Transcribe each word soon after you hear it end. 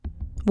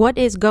What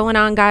is going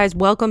on, guys?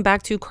 Welcome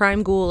back to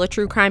Crime Ghoul, a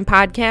true crime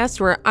podcast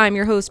where I'm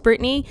your host,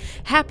 Brittany.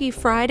 Happy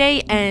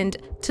Friday, and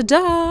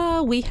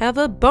ta-da! We have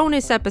a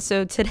bonus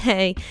episode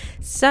today.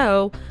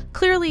 So,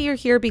 clearly you're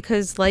here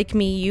because, like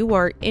me, you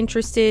are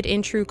interested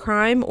in true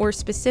crime, or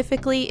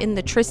specifically in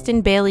the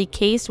Tristan Bailey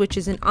case, which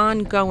is an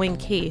ongoing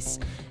case.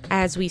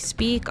 As we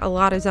speak, a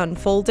lot is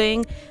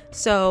unfolding.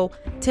 So,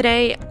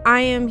 today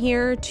I am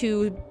here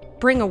to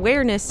bring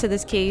awareness to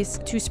this case,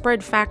 to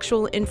spread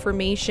factual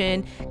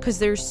information, because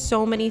there's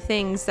so many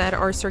things that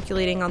are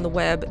circulating on the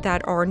web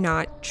that are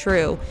not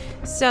true.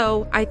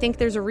 So I think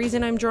there's a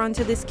reason I'm drawn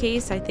to this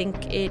case. I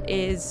think it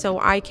is so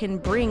I can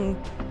bring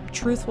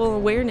truthful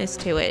awareness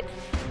to it.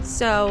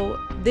 So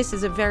this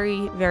is a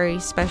very, very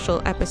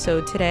special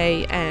episode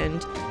today,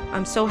 and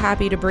I'm so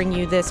happy to bring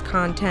you this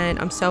content.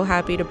 I'm so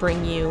happy to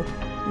bring you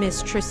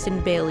Miss Tristan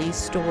Bailey's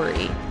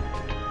story.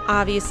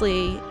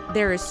 Obviously,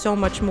 there is so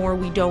much more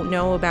we don't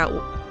know about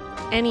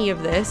any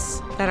of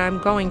this that I'm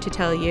going to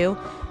tell you,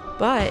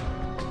 but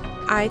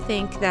I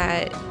think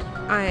that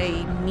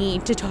I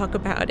need to talk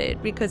about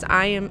it because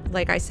I am,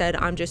 like I said,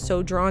 I'm just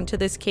so drawn to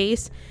this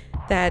case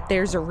that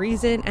there's a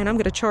reason, and I'm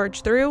going to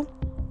charge through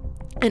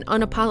and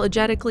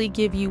unapologetically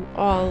give you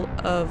all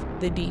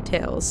of the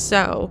details.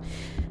 So,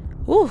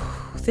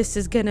 this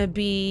is going to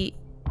be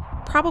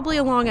probably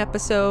a long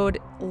episode,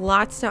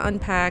 lots to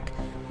unpack.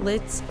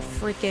 Let's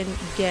freaking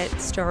get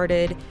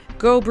started.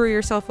 Go brew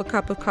yourself a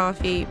cup of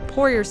coffee,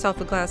 pour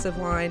yourself a glass of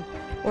wine,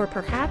 or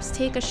perhaps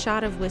take a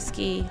shot of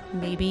whiskey,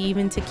 maybe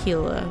even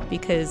tequila,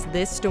 because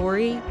this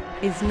story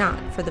is not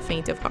for the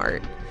faint of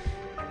heart.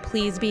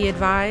 Please be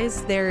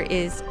advised, there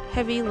is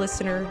heavy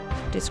listener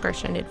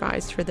discretion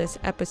advised for this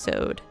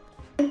episode.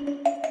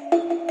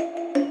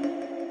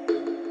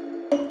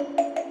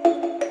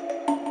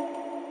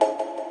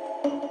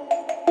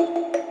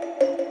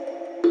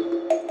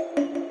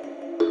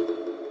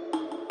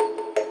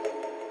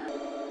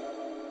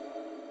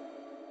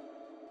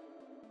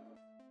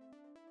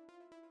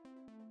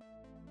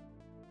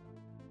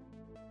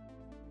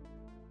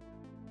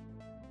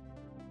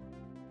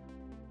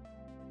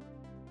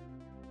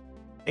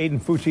 Aiden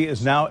Fucci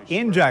is now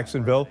in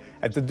Jacksonville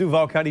at the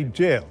Duval County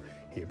Jail.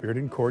 He appeared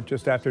in court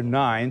just after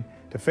 9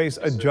 to face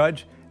a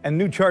judge and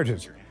new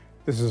charges.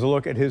 This is a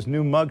look at his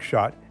new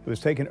mugshot. It was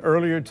taken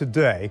earlier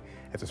today.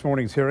 At this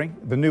morning's hearing,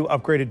 the new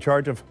upgraded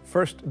charge of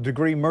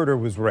first-degree murder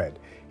was read.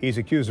 He's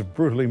accused of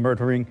brutally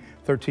murdering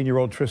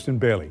 13-year-old Tristan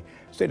Bailey.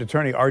 State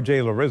Attorney R.J.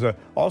 Larizza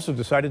also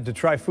decided to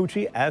try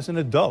Fucci as an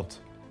adult.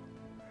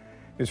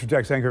 Mr.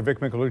 Tex anchor Vic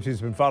Micolucci has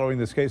been following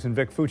this case, and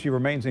Vic, Fucci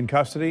remains in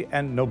custody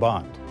and no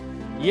bond.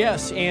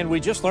 Yes, and we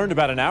just learned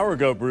about an hour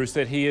ago, Bruce,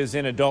 that he is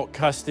in adult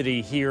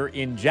custody here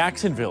in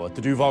Jacksonville at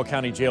the Duval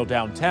County Jail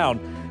downtown.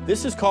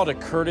 This is called a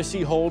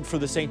courtesy hold for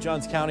the St.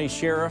 Johns County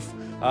Sheriff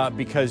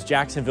because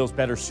Jacksonville's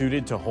better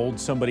suited to hold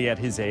somebody at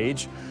his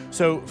age.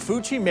 So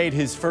Fucci made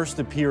his first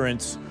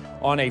appearance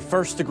on a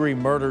first-degree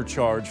murder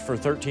charge for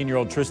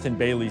 13-year-old Tristan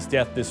Bailey's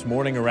death this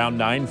morning around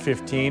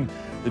 9:15.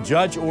 The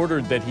judge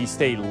ordered that he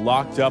stay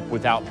locked up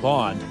without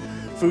bond.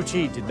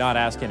 Fucci did not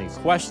ask any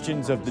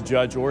questions of the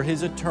judge or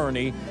his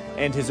attorney,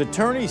 and his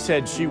attorney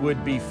said she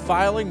would be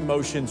filing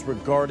motions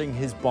regarding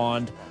his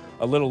bond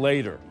a little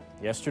later.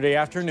 Yesterday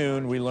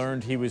afternoon, we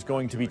learned he was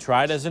going to be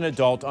tried as an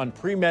adult on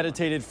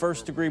premeditated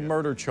first-degree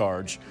murder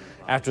charge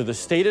after the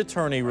state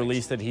attorney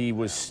released that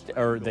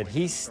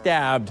he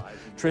stabbed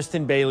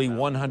Tristan Bailey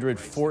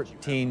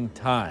 114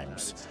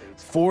 times.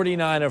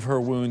 49 of her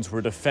wounds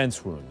were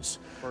defense wounds.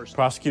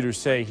 Prosecutors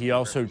say he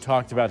also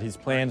talked about his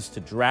plans to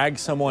drag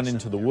someone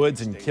into the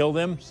woods and kill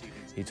them.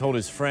 He told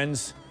his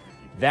friends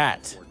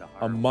that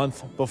a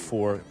month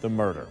before the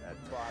murder.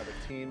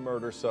 A teen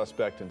murder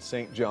suspect in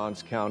St.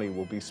 Johns County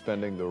will be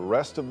spending the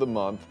rest of the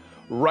month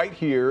right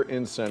here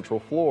in Central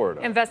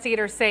Florida.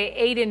 Investigators say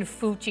Aiden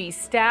Fucci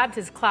stabbed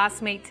his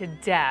classmate to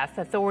death.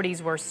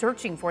 Authorities were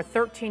searching for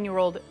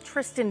 13-year-old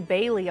Tristan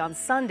Bailey on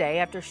Sunday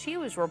after she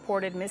was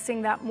reported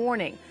missing that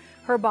morning.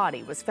 Her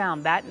body was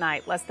found that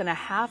night less than a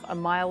half a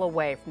mile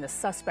away from the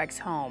suspect's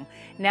home.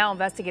 Now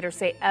investigators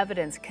say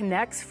evidence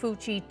connects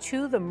Fucci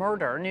to the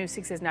murder. News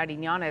 6's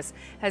Nadine Yanis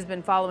has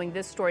been following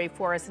this story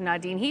for us.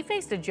 Nadine, he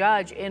faced a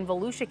judge in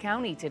Volusia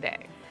County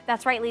today.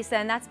 That's right, Lisa,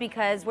 and that's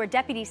because where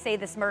deputies say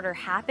this murder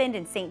happened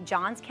in St.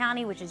 Johns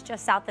County, which is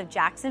just south of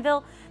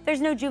Jacksonville,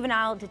 there's no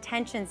juvenile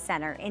detention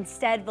center.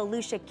 Instead,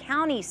 Volusia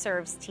County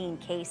serves teen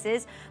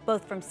cases,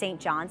 both from St.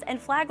 Johns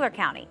and Flagler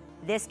County.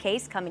 This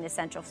case coming to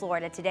Central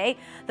Florida today,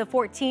 the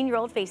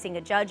 14-year-old facing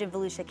a judge in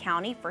Volusia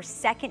County for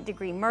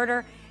second-degree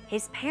murder,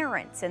 his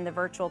parents in the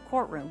virtual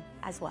courtroom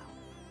as well.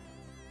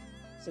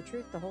 It's the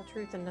truth, the whole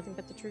truth, and nothing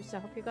but the truth, so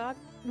help you God.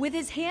 With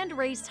his hand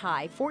raised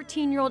high,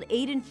 14-year-old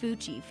Aiden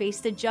Fucci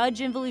faced a judge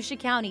in Volusia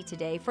County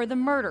today for the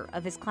murder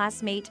of his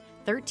classmate,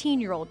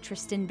 13-year-old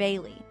Tristan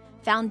Bailey,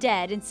 found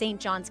dead in St.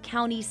 Johns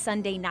County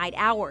Sunday night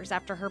hours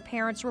after her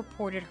parents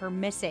reported her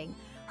missing.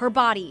 Her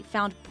body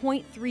found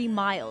 0.3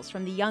 miles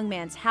from the young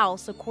man's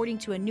house, according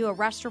to a new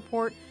arrest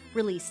report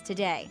released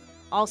today.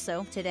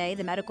 Also, today,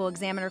 the medical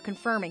examiner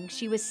confirming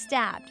she was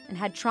stabbed and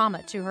had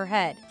trauma to her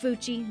head.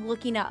 Fucci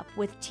looking up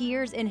with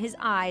tears in his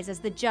eyes as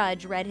the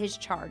judge read his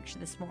charge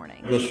this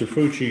morning. Mr.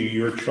 Fucci,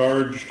 you're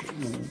charged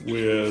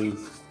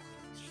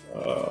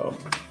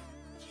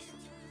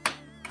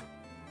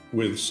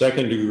with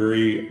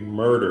second-degree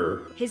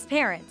murder. His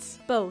parents,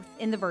 both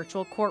in the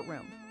virtual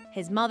courtroom.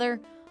 His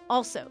mother,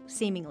 also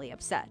seemingly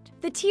upset.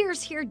 The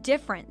tears here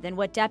different than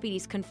what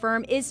deputies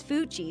confirm is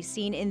Fucci,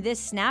 seen in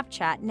this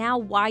Snapchat now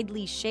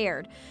widely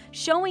shared,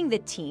 showing the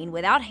teen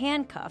without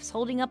handcuffs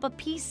holding up a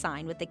peace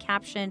sign with the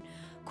caption,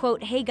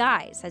 quote, "Hey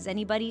guys, has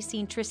anybody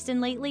seen Tristan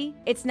lately?"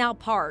 It's now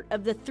part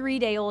of the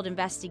 3-day-old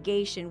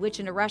investigation, which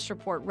an arrest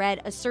report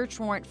read a search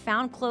warrant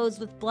found clothes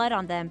with blood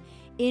on them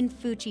in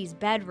Fucci's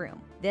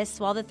bedroom. This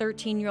while the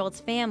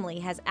 13-year-old's family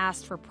has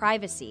asked for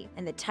privacy,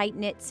 and the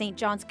tight-knit St.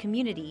 John's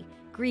community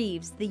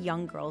grieves the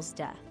young girl's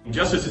death.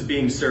 Justice is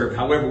being served.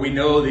 However, we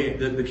know the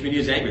community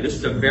is angry. This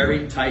is a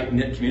very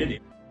tight-knit community.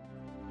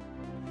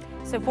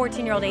 So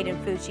 14-year-old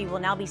Aiden Fucci will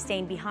now be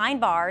staying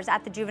behind bars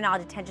at the Juvenile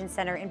Detention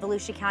Center in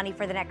Volusia County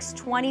for the next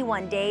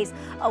 21 days,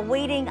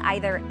 awaiting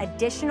either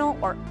additional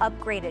or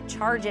upgraded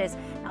charges.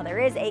 Now, there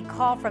is a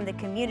call from the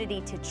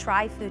community to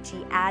try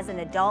Fucci as an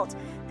adult.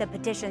 The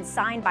petition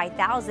signed by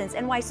thousands,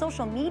 and why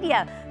social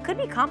media could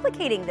be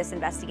complicating this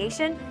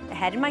investigation.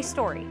 Ahead in my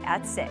story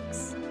at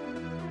 6.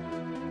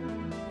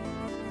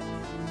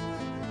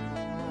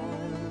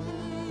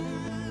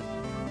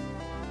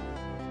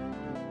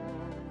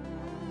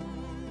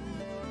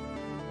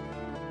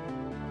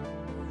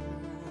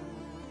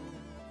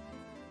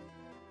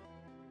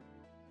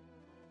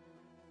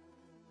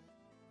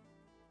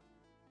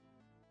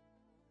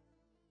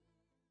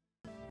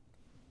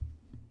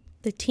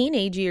 The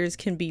teenage years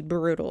can be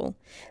brutal.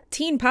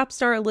 Teen pop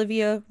star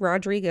Olivia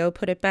Rodrigo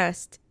put it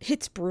best,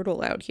 "It's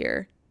brutal out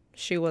here."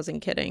 She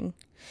wasn't kidding.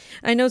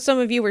 I know some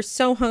of you were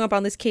so hung up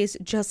on this case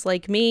just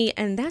like me,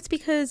 and that's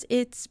because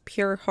it's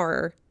pure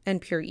horror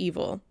and pure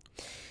evil.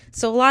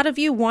 So a lot of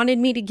you wanted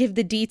me to give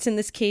the deets in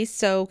this case,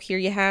 so here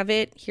you have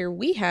it, here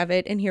we have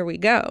it, and here we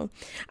go.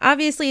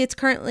 Obviously, it's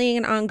currently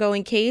an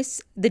ongoing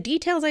case. The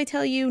details I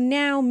tell you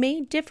now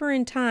may differ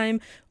in time,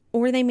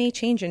 or they may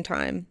change in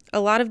time. A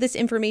lot of this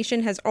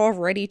information has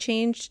already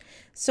changed,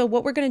 so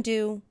what we're going to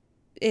do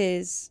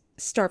is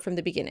start from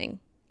the beginning,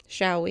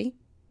 shall we?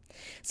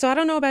 So I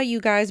don't know about you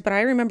guys, but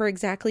I remember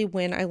exactly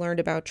when I learned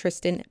about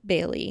Tristan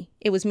Bailey.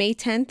 It was May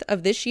 10th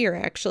of this year,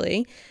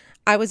 actually.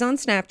 I was on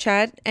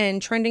Snapchat,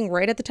 and trending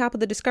right at the top of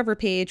the Discover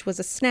page was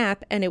a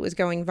snap, and it was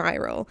going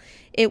viral.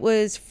 It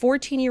was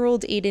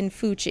 14-year-old Aiden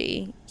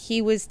Fucci.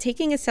 He was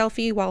taking a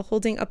selfie while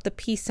holding up the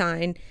peace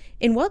sign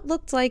in what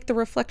looked like the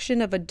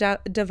reflection of a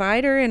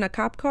divider in a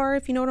cop car,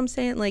 if you know what I'm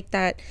saying, like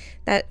that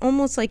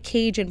almost like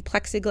cage and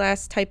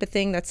plexiglass type of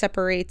thing that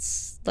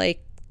separates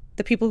like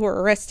the people who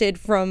are arrested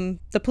from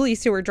the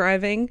police who are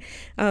driving.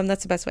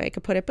 That's the best way I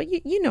could put it,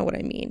 but you know what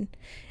I mean.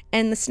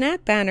 And the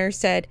snap banner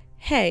said,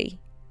 "Hey,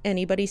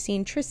 anybody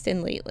seen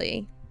Tristan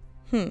lately?"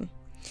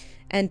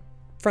 And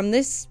from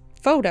this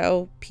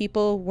photo,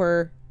 people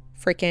were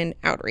freaking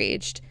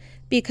outraged.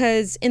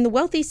 Because in the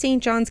wealthy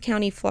St. Johns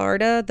County,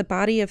 Florida, the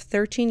body of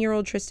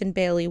 13-year-old Tristan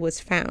Bailey was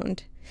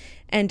found.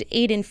 And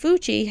Aiden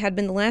Fucci had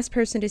been the last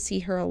person to see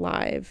her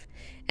alive.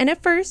 And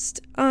at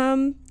first,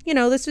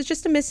 this was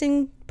just a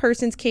missing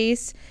persons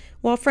case.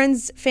 While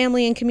friends,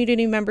 family, and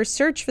community members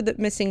searched for the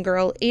missing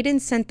girl, Aiden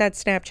sent that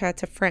Snapchat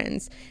to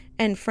friends.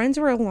 And friends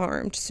were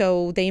alarmed,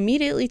 so they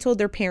immediately told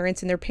their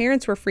parents, and their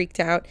parents were freaked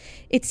out.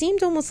 It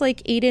seemed almost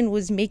like Aiden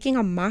was making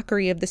a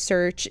mockery of the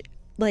search,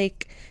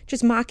 like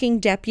just mocking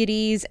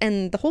deputies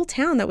and the whole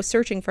town that was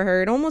searching for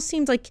her. It almost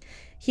seemed like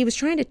he was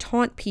trying to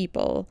taunt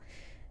people.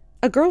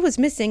 A girl was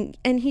missing,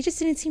 and he just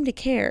didn't seem to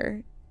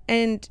care.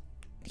 And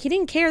he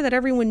didn't care that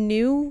everyone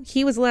knew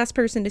he was the last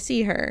person to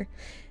see her.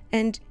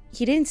 And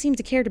he didn't seem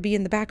to care to be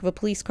in the back of a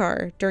police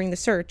car during the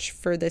search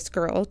for this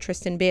girl,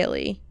 Tristan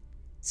Bailey.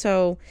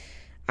 So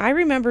I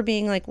remember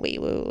being like, wait,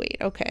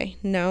 okay,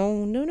 no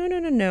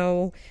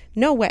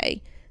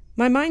way.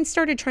 My mind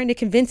started trying to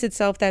convince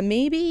itself that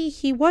maybe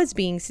he was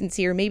being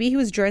sincere. Maybe he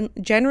was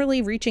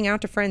generally reaching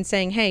out to friends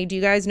saying, "Hey, do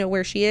you guys know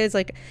where she is?"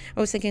 Like, I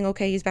was thinking,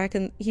 okay,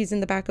 he's in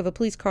the back of a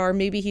police car.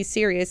 Maybe he's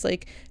serious,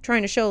 like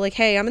trying to show like,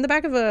 "Hey, I'm in the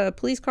back of a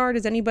police car.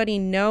 Does anybody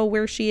know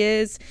where she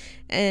is?"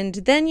 And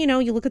then, you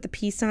look at the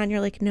peace sign, you're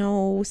like,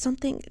 no,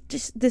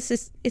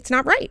 it's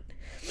not right.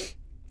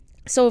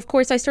 So, of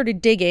course, I started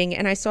digging,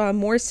 and I saw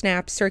more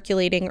snaps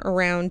circulating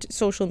around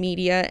social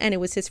media, and it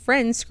was his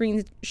friends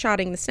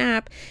screenshotting the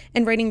snap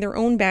and writing their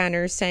own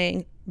banners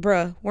saying,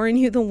 "Bruh, weren't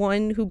you the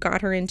one who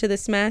got her into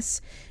this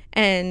mess?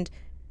 And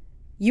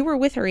you were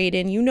with her,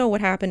 Aiden. You know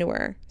what happened to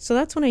her." So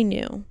that's when I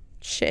knew.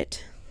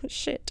 Shit.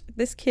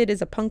 This kid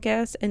is a punk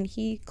ass, and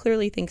he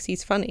clearly thinks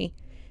he's funny.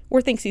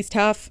 Or thinks he's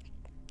tough.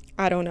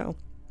 I don't know.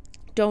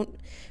 Don't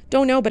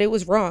know, but it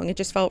was wrong. It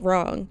just felt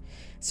wrong.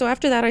 So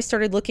after that, I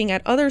started looking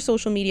at other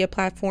social media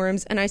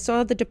platforms, and I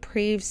saw the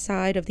depraved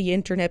side of the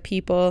internet,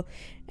 people.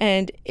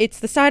 And it's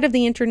the side of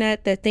the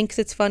internet that thinks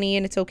it's funny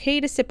and it's okay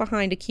to sit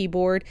behind a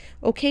keyboard,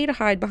 okay to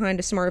hide behind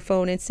a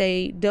smartphone and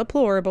say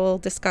deplorable,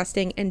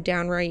 disgusting, and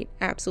downright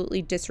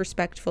absolutely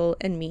disrespectful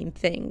and mean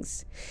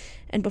things.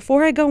 And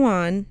before I go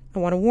on, I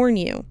want to warn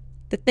you.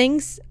 The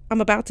things I'm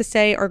about to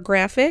say are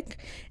graphic,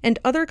 and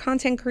other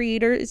content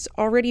creators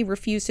already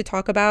refuse to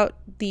talk about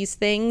these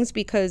things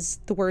because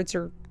the words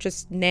are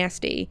just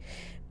nasty.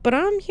 But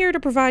I'm here to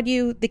provide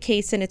you the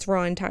case in its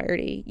raw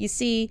entirety. You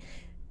see,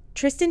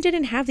 Tristan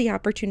didn't have the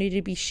opportunity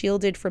to be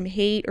shielded from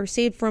hate or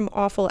saved from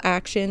awful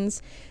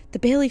actions. The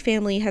Bailey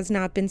family has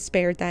not been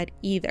spared that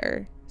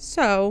either.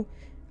 So,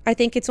 I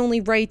think it's only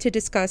right to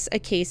discuss a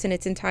case in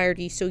its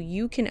entirety so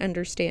you can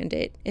understand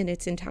it in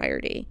its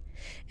entirety.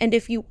 And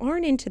if you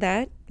aren't into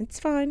that, it's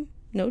fine.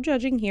 No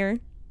judging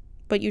here.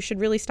 But you should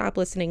really stop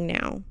listening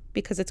now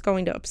because it's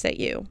going to upset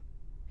you.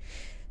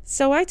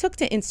 So I took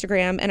to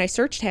Instagram and I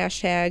searched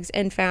hashtags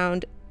and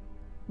found,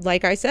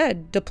 like I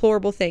said,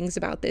 deplorable things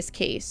about this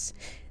case.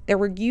 There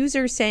were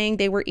users saying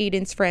they were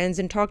Aiden's friends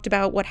and talked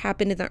about what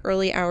happened in the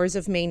early hours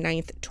of May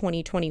 9th,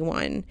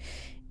 2021.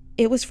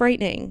 It was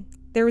frightening.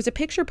 There was a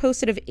picture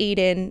posted of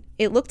Aiden.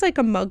 It looked like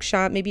a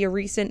mugshot, maybe a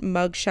recent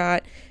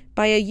mugshot,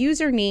 by a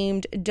user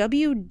named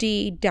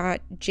wd.jason,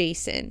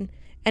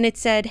 and it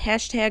said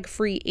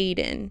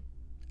 #FreeAiden.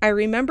 I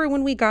remember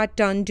when we got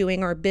done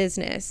doing our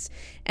business,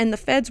 and the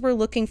feds were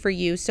looking for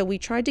you, so we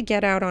tried to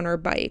get out on our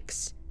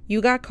bikes.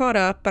 You got caught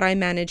up, but I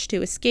managed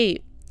to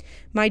escape.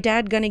 My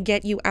dad gonna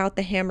get you out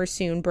the hammer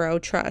soon, bro,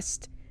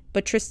 trust.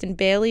 But Tristan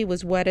Bailey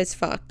was wet as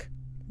fuck.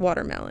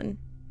 Watermelon.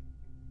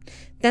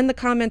 Then the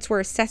comments were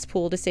a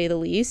cesspool, to say the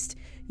least.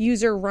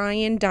 User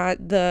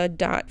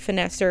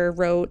Ryan.the.finesser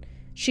wrote,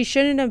 "She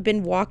shouldn't have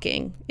been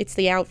walking. It's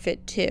the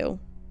outfit, too."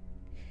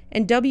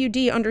 And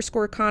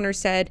WD_Connor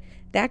said,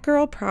 "That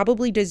girl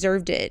probably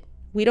deserved it.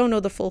 We don't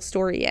know the full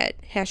story yet.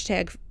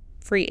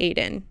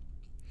 #FreeAiden."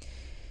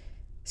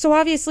 So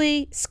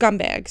obviously,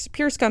 scumbags,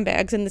 pure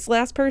scumbags. And this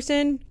last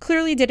person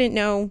clearly didn't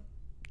know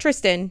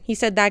Tristan. He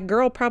said that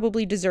girl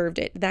probably deserved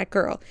it. That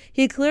girl.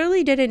 He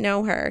clearly didn't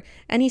know her.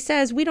 And he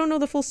says, we don't know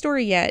the full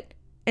story yet.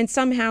 And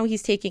somehow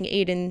he's taking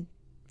Aiden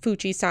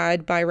Fucci's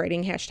side by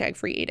writing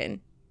 #FreeAiden.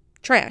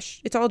 Trash.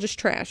 It's all just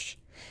trash.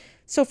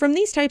 So from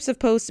these types of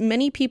posts,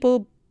 many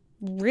people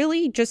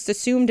really just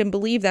assumed and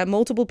believed that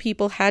multiple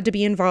people had to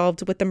be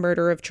involved with the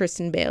murder of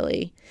Tristan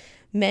Bailey.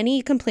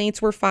 Many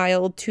complaints were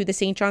filed to the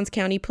St. Johns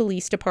County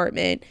Police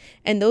Department,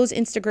 and those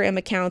Instagram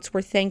accounts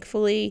were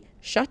thankfully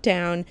shut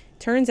down.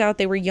 Turns out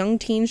they were young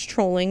teens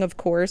trolling, of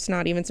course,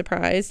 not even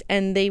surprised,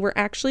 and they were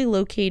actually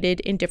located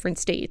in different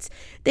states.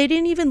 They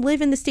didn't even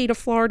live in the state of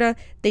Florida.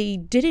 They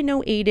didn't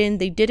know Aiden.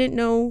 They didn't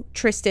know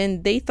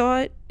Tristan. They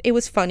thought it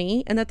was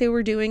funny and that they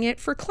were doing it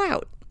for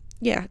clout.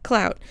 Yeah,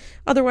 clout.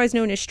 Otherwise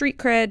known as street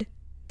cred,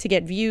 to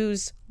get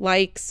views,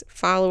 likes,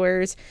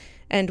 followers,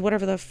 and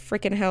whatever the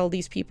frickin' hell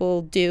these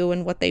people do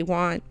and what they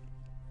want.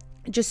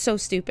 Just so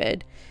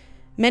stupid.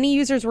 Many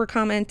users were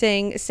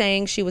commenting,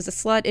 saying she was a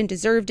slut and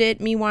deserved it.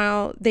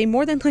 Meanwhile, they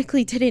more than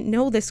likely didn't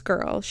know this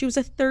girl. She was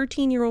a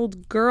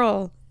 13-year-old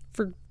girl,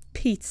 for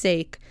Pete's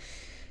sake.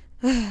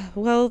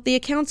 Well, the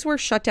accounts were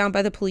shut down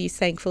by the police,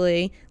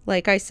 thankfully,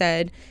 like I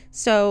said.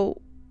 So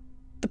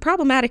the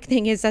problematic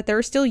thing is that there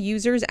are still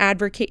users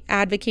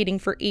advocating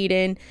for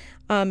Aiden.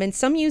 And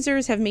some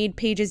users have made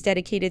pages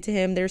dedicated to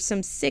him. There's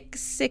some sick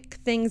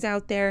things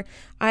out there.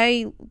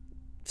 I've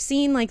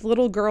seen like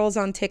little girls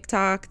on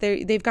TikTok.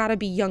 They've got to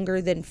be younger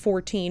than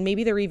 14.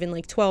 Maybe they're even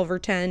like 12 or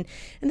 10.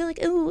 And they're like,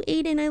 "Oh,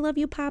 Aiden, I love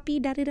you,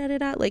 Poppy,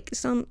 da-da-da-da-da." Like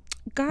some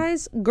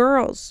guys,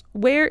 girls,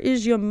 where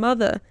is your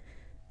mother?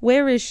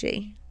 Where is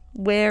she?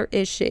 Where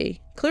is she?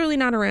 Clearly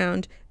not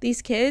around.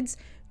 These kids,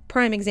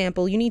 prime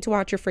example, you need to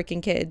watch your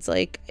freaking kids.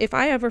 Like, if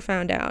I ever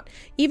found out,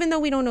 even though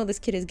we don't know this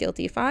kid is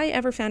guilty, if I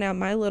ever found out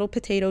my little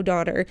potato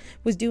daughter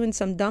was doing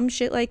some dumb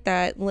shit like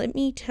that, let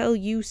me tell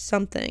you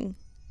something.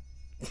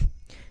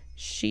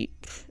 She'd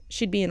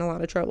be in a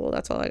lot of trouble.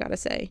 That's all I gotta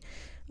say.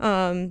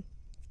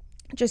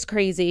 Just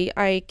crazy.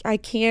 I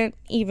can't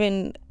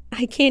even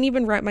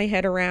wrap my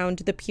head around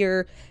the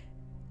pure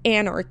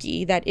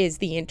anarchy that is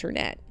the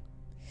internet.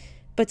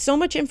 But so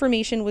much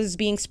information was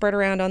being spread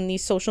around on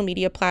these social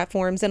media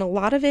platforms, and a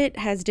lot of it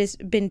has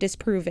been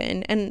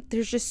disproven. And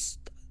there's just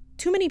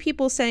too many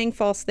people saying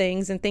false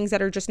things and things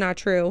that are just not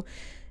true.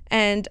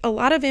 And a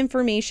lot of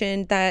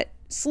information that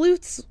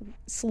sleuths,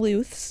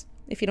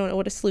 if you don't know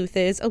what a sleuth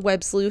is, a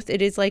web sleuth,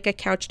 it is like a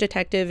couch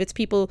detective. It's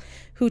people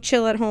who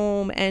chill at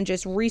home and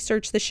just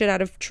research the shit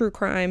out of true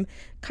crime.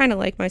 Kind of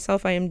like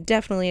myself, I am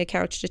definitely a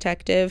couch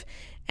detective.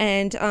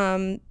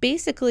 And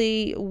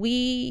basically,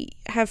 we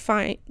have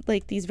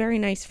these very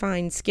nice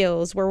fine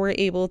skills where we're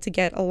able to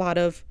get a lot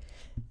of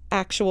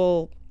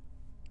actual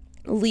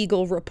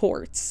legal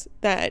reports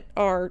that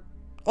are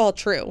all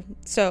true.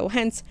 So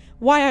hence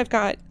why I've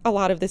got a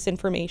lot of this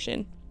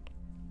information.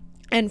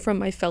 and from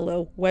my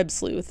fellow web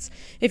sleuths.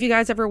 If you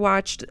guys ever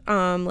watched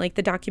like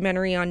the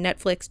documentary on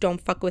Netflix, Don't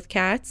Fuck with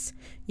Cats,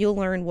 you'll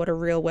learn what a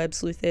real web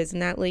sleuth is.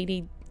 And that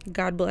lady,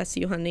 God bless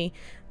you, honey,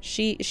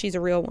 she's a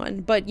real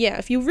one. But yeah,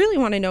 if you really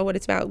want to know what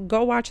it's about,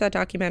 go watch that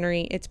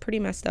documentary. It's pretty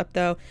messed up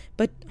though,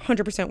 but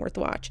 100% worth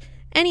the watch.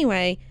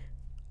 Anyway,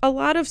 a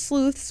lot of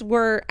sleuths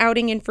were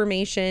outing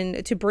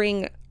information to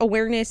bring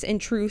awareness and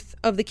truth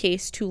of the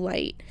case to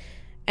light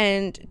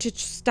and to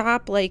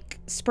stop like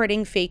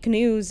spreading fake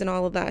news and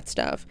all of that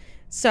stuff.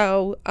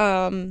 So,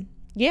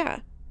 yeah.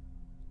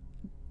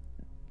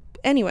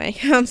 Anyway,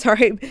 I'm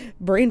sorry,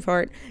 brain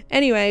fart.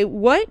 Anyway,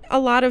 what a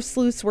lot of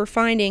sleuths were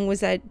finding was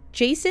that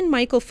Jason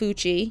Michael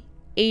Fucci,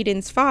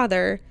 Aiden's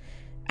father,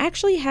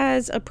 actually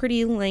has a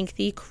pretty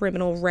lengthy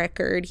criminal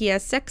record. He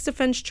has sex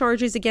offense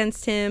charges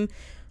against him.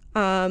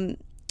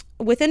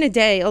 Within a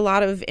day, a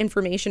lot of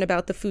information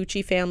about the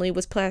Fucci family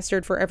was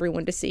plastered for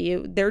everyone to see.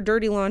 Their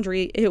dirty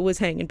laundry, it was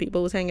hanging, people.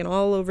 It was hanging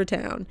all over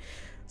town.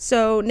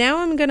 So now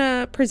I'm going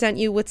to present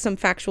you with some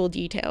factual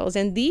details.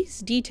 And these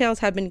details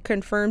have been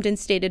confirmed and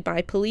stated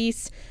by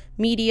police,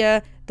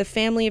 media, the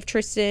family of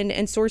Tristan,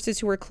 and sources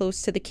who are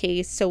close to the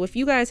case. So if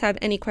you guys have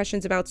any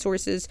questions about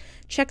sources,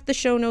 check the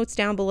show notes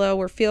down below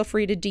or feel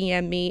free to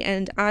DM me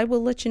and I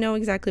will let you know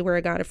exactly where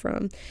I got it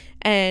from.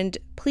 And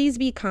please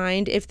be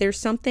kind. If there's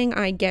something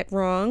I get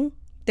wrong,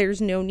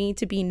 there's no need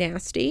to be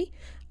nasty.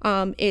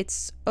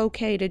 It's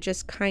okay to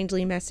just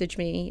kindly message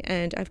me,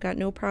 and I've got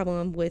no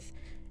problem with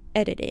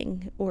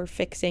editing or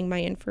fixing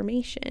my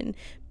information,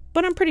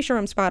 but I'm pretty sure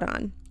I'm spot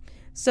on.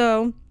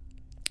 So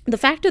the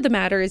fact of the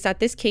matter is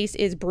that this case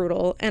is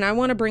brutal, and I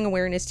want to bring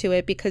awareness to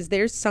it because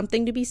there's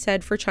something to be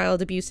said for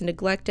child abuse and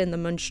neglect and the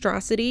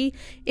monstrosity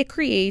it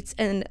creates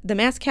and the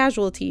mass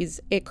casualties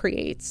it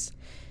creates.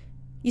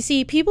 You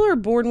see, people are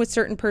born with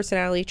certain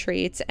personality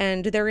traits,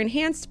 and they're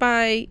enhanced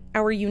by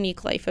our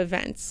unique life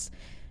events.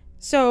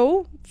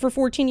 So, for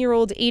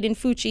 14-year-old Aiden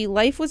Fucci,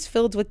 life was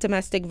filled with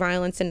domestic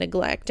violence and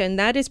neglect, and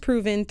that is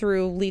proven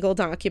through legal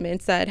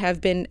documents that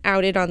have been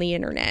outed on the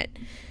internet.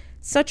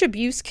 Such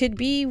abuse could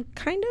be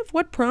kind of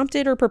what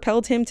prompted or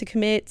propelled him to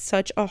commit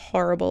such a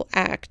horrible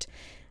act.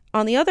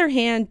 On the other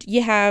hand,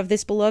 you have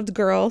this beloved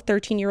girl,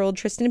 13-year-old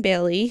Tristan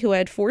Bailey, who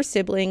had 4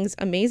 siblings,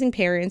 amazing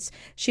parents.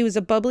 She was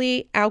a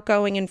bubbly,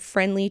 outgoing, and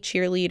friendly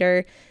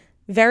cheerleader,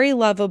 very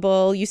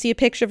lovable. You see a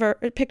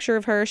picture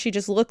of her. She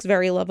just looks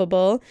very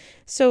lovable.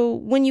 So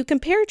when you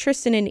compare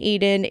Tristan and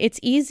Aiden, it's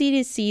easy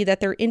to see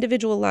that their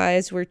individual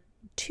lives were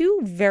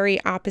 2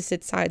 very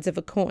opposite sides of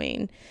a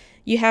coin.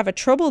 You have a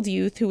troubled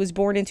youth who was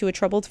born into a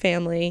troubled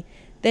family.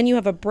 Then you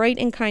have a bright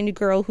and kind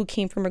girl who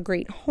came from a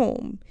great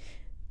home.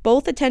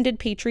 Both attended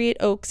Patriot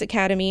Oaks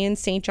Academy in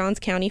St. Johns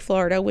County,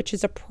 Florida, which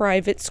is a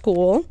private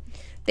school.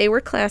 They were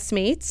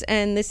classmates,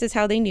 and this is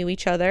how they knew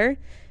each other.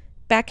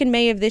 Back in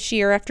May of this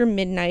year, after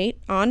midnight,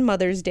 on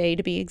Mother's Day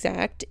to be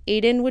exact,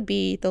 Aiden would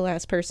be the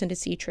last person to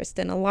see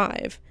Tristan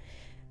alive.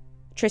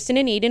 Tristan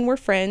and Aiden were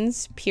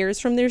friends. Peers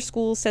from their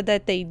school said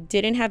that they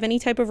didn't have any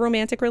type of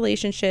romantic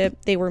relationship.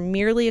 They were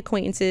merely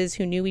acquaintances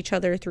who knew each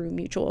other through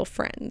mutual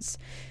friends.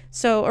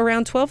 So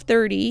around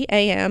 12:30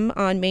 a.m.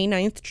 on May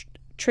 9th,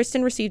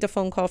 Tristan received a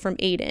phone call from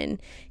Aiden.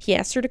 He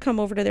asked her to come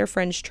over to their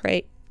friend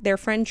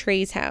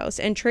Trey's house,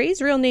 and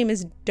Trey's real name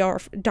is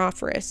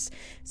Dofris.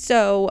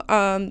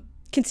 So,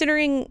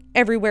 considering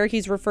everywhere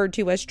he's referred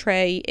to as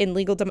Trey in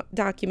legal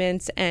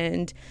documents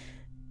and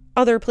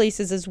other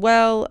places as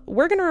well,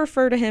 we're going to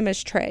refer to him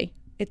as Trey.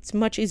 It's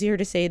much easier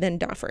to say than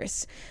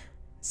Dofris.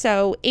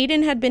 So,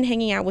 Aiden had been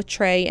hanging out with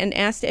Trey and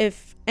asked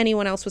if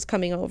anyone else was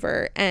coming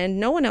over, and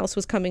no one else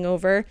was coming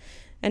over.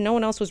 And no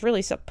one else was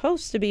really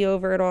supposed to be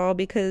over at all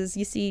because,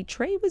 you see,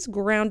 Trey was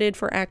grounded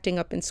for acting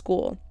up in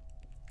school.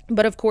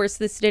 But of course,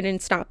 this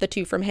didn't stop the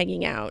two from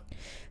hanging out.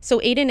 So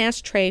Aiden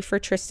asked Trey for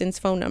Tristan's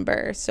phone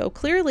number. So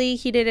clearly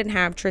he didn't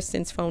have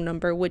Tristan's phone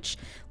number, which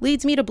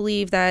leads me to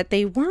believe that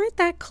they weren't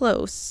that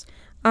close.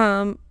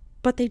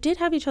 But they did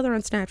have each other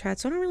on Snapchat,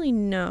 so I don't really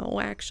know,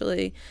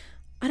 actually.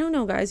 I don't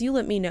know, guys. You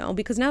let me know,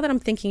 because now that I'm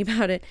thinking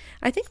about it,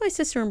 I think my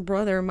sister and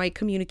brother might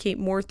communicate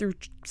more through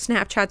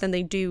Snapchat than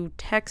they do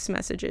text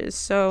messages.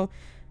 So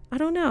I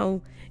don't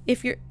know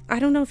I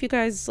don't know if you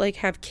guys like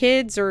have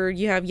kids or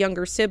you have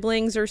younger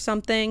siblings or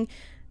something.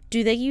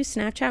 Do they use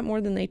Snapchat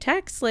more than they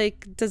text?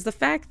 Like, does the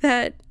fact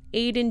that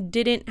Aiden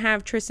didn't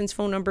have Tristan's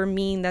phone number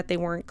mean that they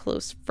weren't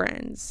close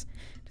friends?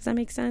 Does that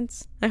make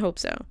sense? I hope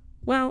so.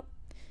 Well,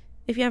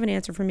 if you have an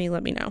answer for me,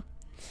 let me know.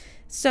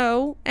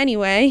 So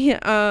anyway,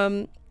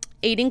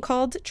 Aiden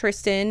called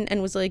Tristan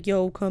and was like,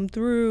 yo, come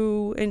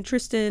through. And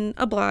Tristan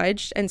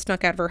obliged and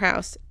snuck out of her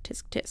house.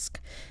 Tisk, tisk.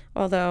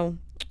 Although,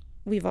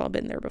 we've all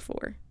been there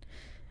before.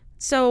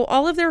 So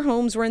all of their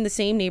homes were in the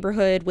same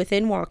neighborhood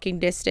within walking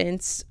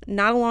distance.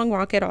 Not a long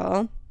walk at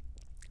all.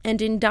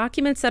 And in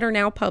documents that are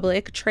now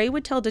public, Trey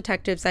would tell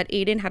detectives that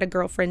Aiden had a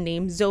girlfriend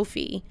named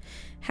Zophie.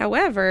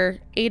 However,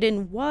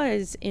 Aiden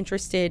was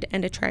interested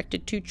and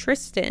attracted to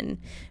Tristan,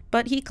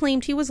 but he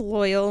claimed he was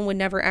loyal and would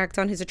never act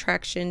on his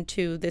attraction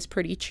to this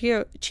pretty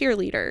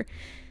cheerleader.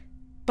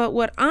 But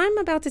what I'm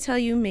about to tell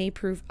you may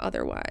prove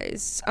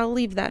otherwise. I'll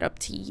leave that up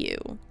to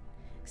you.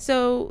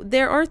 So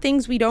there are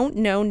things we don't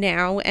know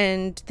now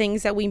and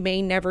things that we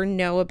may never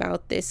know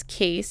about this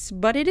case,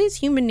 but it is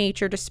human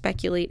nature to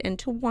speculate and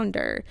to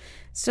wonder.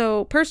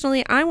 So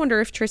personally, I wonder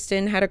if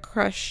Tristan had a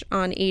crush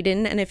on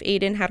Aiden and if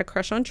Aiden had a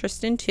crush on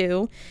Tristan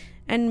too.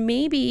 And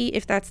maybe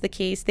if that's the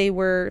case, they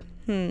were,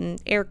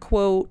 air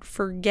quote,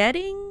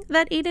 forgetting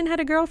that Aiden had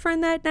a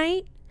girlfriend that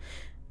night.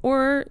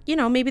 Or,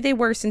 maybe they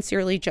were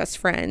sincerely just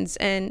friends.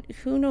 And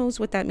who knows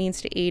what that means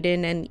to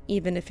Aiden, and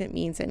even if it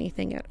means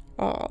anything at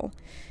all.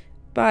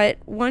 But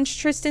once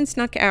Tristan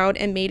snuck out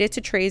and made it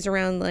to Trey's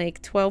around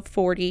like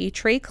 12:40,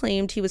 Trey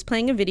claimed he was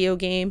playing a video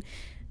game,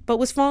 but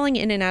was falling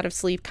in and out of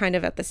sleep kind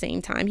of at the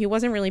same time. He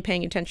wasn't really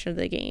paying attention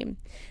to the game.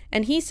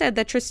 And he said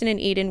that Tristan and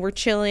Aiden were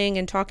chilling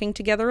and talking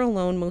together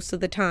alone most of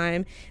the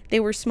time. They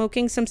were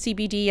smoking some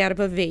CBD out of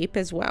a vape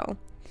as well.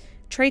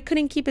 Trey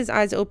couldn't keep his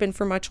eyes open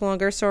for much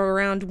longer, so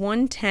around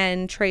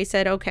 1:10, Trey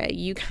said, okay,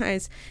 you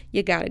guys,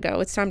 you gotta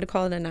go. It's time to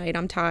call it a night.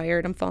 I'm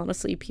tired. I'm falling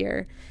asleep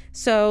here.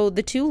 So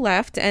the two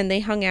left, and they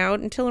hung out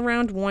until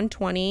around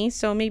 1:20,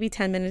 so maybe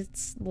 10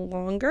 minutes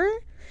longer.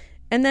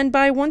 And then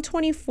by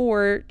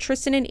 1:24,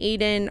 Tristan and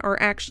Aiden are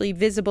actually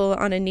visible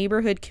on a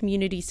neighborhood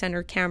community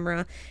center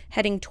camera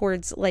heading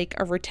towards like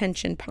a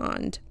retention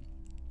pond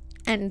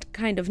and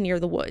kind of near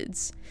the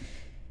woods.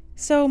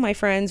 So, my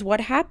friends,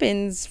 what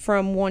happens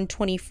from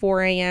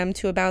 1:24 a.m.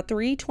 to about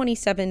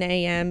 3:27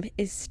 a.m.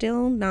 is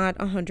still not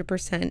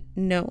 100%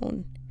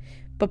 known.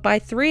 But by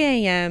 3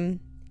 a.m.,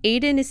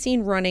 Aiden is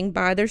seen running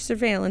by their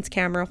surveillance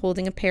camera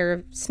holding a pair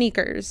of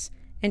sneakers,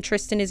 and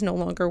Tristan is no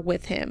longer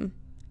with him.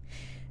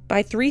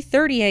 By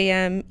 3:30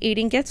 a.m.,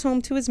 Aiden gets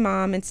home to his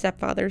mom and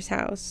stepfather's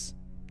house.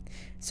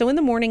 So in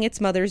the morning,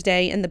 it's Mother's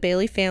Day, and the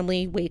Bailey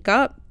family wake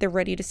up. They're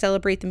ready to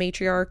celebrate the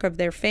matriarch of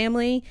their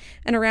family.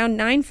 And around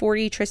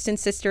 9:40, Tristan's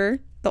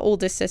sister, the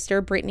oldest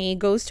sister, Brittany,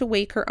 goes to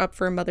wake her up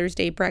for a Mother's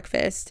Day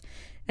breakfast.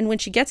 And when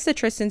she gets to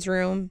Tristan's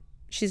room,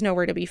 she's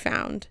nowhere to be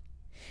found.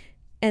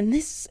 And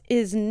this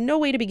is no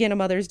way to begin a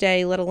Mother's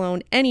Day, let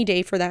alone any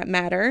day for that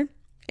matter.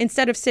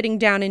 Instead of sitting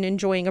down and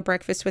enjoying a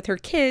breakfast with her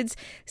kids,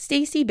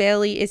 Stacey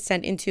Bailey is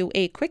sent into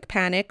a quick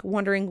panic,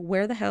 wondering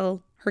where the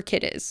hell her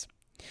kid is.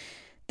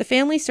 The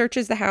family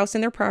searches the house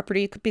and their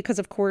property because,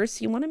 of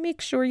course, you want to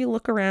make sure you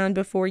look around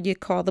before you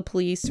call the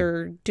police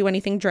or do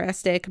anything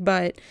drastic.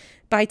 But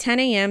by 10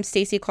 a.m.,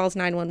 Stacey calls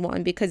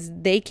 911 because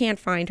they can't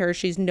find her.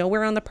 She's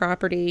nowhere on the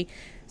property.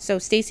 So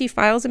Stacey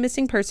files a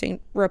missing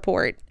person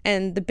report,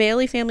 and the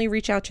Bailey family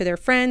reach out to their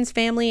friends,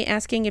 family,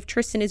 asking if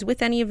Tristan is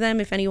with any of them,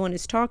 if anyone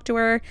has talked to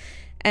her.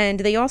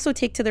 And they also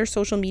take to their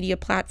social media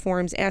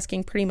platforms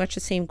asking pretty much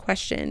the same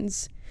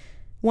questions.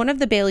 One of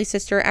the Bailey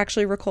sisters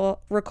actually recalled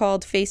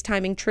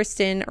FaceTiming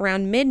Tristan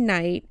around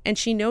midnight, and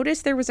she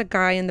noticed there was a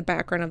guy in the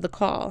background of the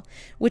call,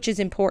 which is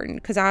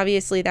important because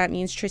obviously that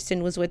means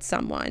Tristan was with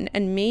someone,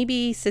 and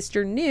maybe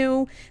sister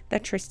knew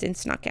that Tristan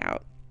snuck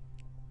out.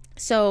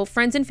 So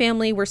friends and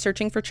family were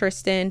searching for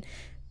Tristan,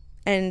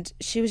 and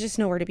she was just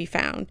nowhere to be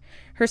found.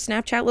 Her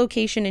Snapchat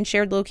location and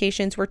shared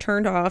locations were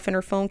turned off, and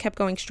her phone kept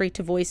going straight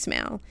to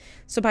voicemail.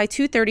 So by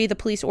 2:30, the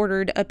police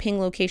ordered a ping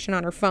location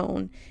on her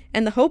phone.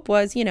 And the hope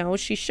was,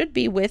 she should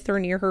be with or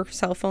near her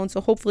cell phone,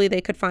 so hopefully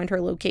they could find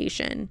her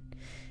location.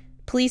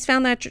 Police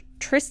found that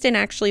Tristan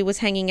actually was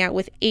hanging out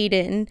with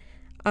Aiden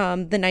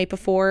the night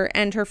before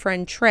and her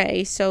friend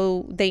Trey.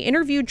 So they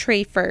interviewed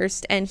Trey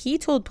first, and he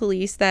told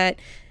police that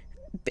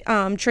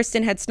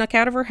Tristan had snuck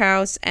out of her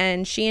house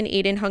and she and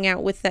Aiden hung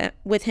out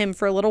with him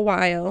for a little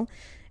while.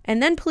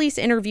 And then police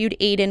interviewed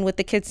Aiden with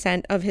the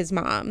consent of his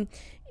mom.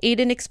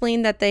 Aiden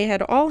explained that they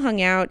had all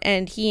hung out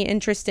and he and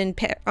Tristan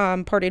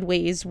parted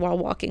ways while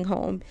walking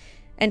home.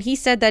 And he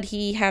said that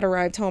he had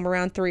arrived home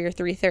around 3 or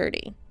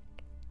 3:30.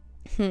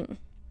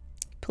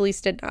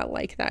 Police did not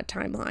like that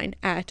timeline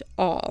at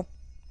all.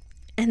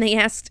 And they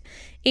asked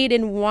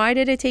Aiden, why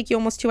did it take you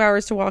almost 2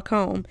 hours to walk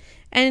home?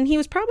 And he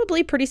was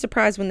probably pretty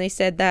surprised when they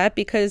said that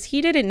because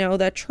he didn't know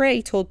that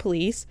Trey told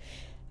police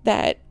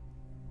that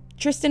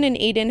Tristan and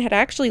Aiden had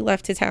actually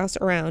left his house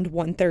around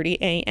 1:30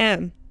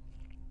 a.m.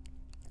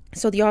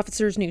 So the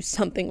officers knew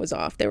something was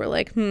off. They were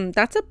like,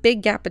 that's a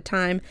big gap of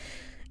time.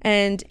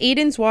 And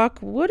Aiden's walk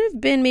would have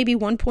been maybe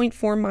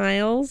 1.4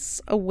 miles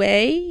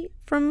away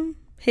from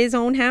his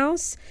own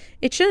house.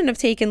 It shouldn't have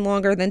taken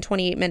longer than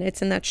 28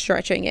 minutes, and that's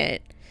stretching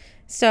it.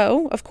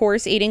 So, of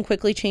course, Aiden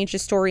quickly changed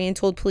his story and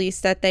told police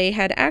that they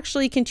had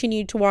actually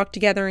continued to walk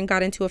together and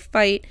got into a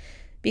fight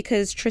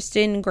because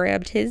Tristan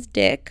grabbed his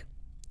dick.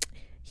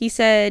 He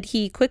said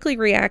he quickly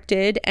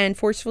reacted and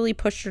forcefully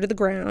pushed her to the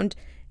ground,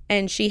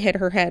 and she hit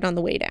her head on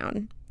the way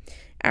down.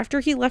 After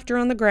he left her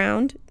on the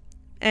ground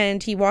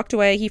and he walked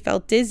away, he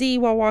felt dizzy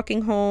while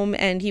walking home,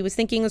 and he was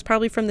thinking it was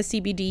probably from the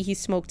CBD he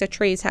smoked at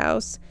Trey's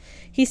house.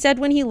 He said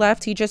when he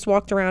left, he just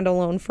walked around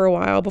alone for a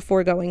while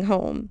before going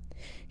home.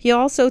 He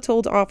also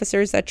told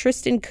officers that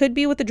Tristan could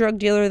be with the drug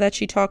dealer that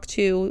she talked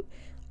to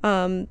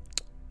via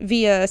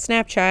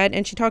Snapchat,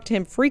 and she talked to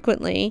him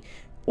frequently,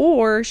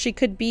 or she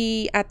could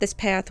be at this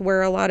path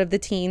where a lot of the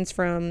teens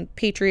from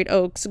Patriot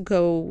Oaks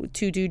go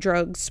to do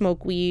drugs,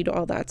 smoke weed,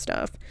 all that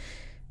stuff.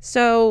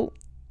 So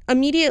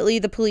Immediately,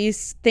 the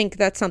police think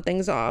that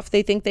something's off.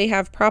 They think they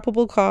have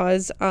probable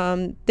cause.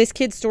 This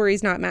kid's story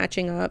is not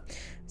matching up.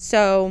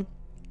 So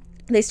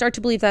they start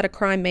to believe that a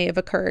crime may have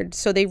occurred.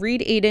 So they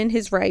read Aiden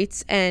his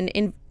rights,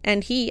 and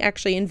he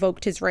actually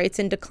invoked his rights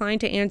and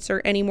declined to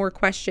answer any more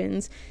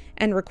questions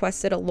and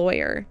requested a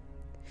lawyer.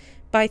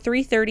 By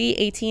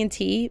 3:30,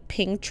 AT&T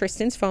pinged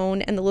Tristan's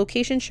phone, and the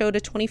location showed a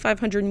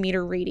 2,500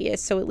 meter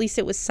radius, so at least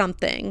it was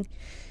something.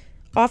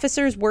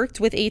 Officers worked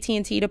with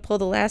AT&T to pull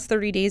the last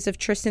 30 days of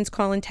Tristan's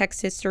call and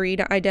text history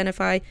to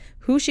identify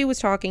who she was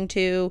talking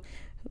to,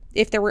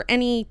 if there were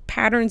any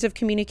patterns of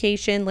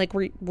communication, like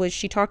was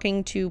she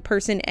talking to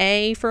person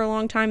A for a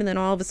long time and then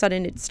all of a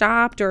sudden it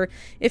stopped, or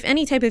if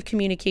any type of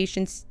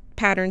communication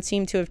pattern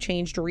seemed to have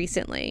changed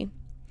recently.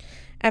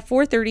 At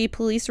 4:30,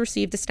 police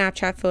received a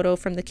Snapchat photo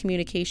from the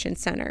communication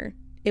center.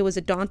 It was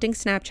a daunting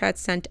Snapchat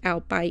sent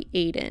out by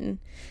Aiden.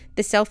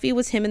 The selfie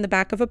was him in the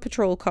back of a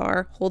patrol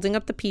car, holding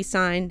up the peace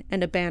sign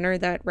and a banner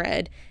that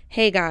read,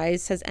 "Hey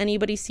guys, has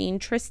anybody seen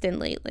Tristan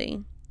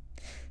lately?"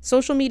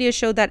 Social media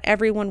showed that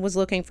everyone was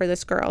looking for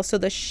this girl, so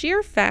the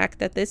sheer fact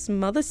that this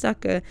mother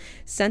sucker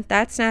sent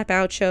that snap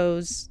out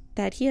shows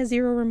that he has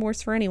zero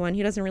remorse for anyone.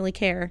 He doesn't really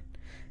care.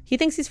 He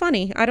thinks he's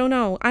funny. I don't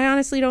know. I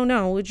honestly don't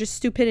know. It's just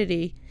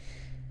stupidity.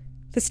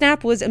 The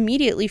snap was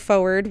immediately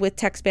forwarded with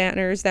text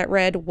banners that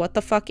read, "What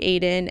the fuck,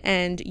 Aiden?"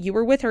 and "You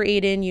were with her,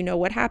 Aiden. You know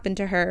what happened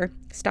to her."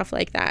 Stuff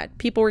like that.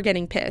 People were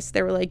getting pissed.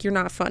 They were like, "You're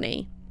not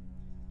funny."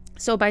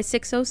 So by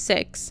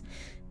 6:06,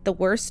 the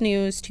worst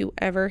news to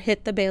ever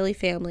hit the Bailey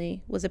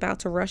family was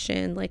about to rush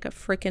in like a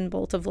frickin'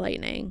 bolt of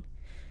lightning.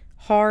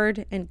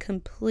 Hard and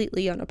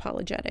completely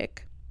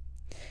unapologetic.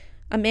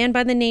 A man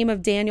by the name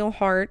of Daniel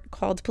Hart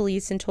called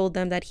police and told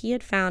them that he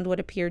had found what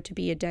appeared to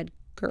be a dead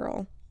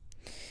girl.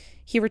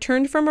 He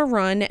returned from a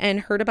run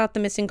and heard about the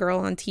missing girl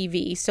on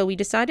TV, so we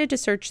decided to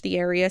search the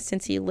area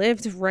since he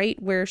lived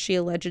right where she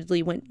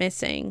allegedly went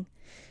missing.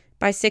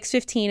 By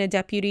 6:15, a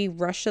deputy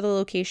rushed to the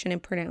location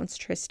and pronounced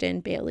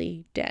Tristan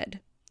Bailey dead.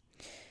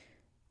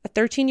 A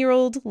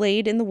 13-year-old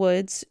laid in the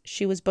woods.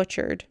 She was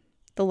butchered.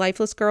 The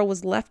lifeless girl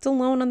was left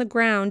alone on the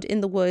ground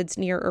in the woods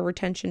near a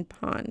retention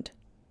pond.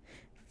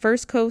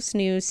 First Coast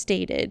News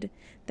stated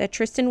that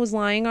Tristan was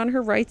lying on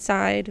her right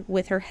side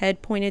with her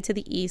head pointed to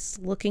the east,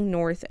 looking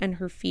north, and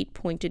her feet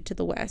pointed to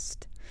the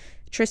west.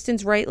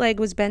 Tristan's right leg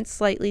was bent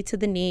slightly to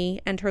the knee,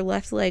 and her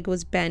left leg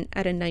was bent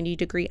at a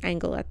 90-degree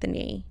angle at the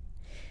knee.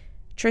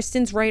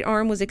 Tristan's right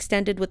arm was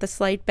extended with a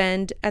slight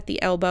bend at the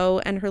elbow,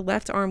 and her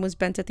left arm was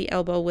bent at the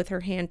elbow with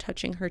her hand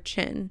touching her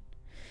chin.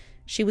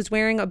 She was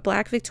wearing a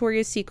black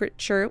Victoria's Secret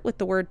shirt with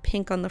the word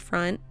pink on the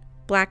front,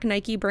 black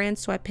Nike brand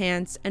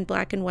sweatpants, and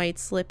black and white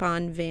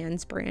slip-on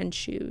Vans brand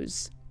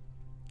shoes.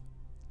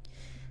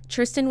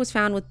 Tristan was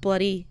found with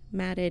bloody,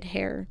 matted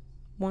hair,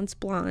 once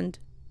blonde,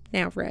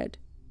 now red.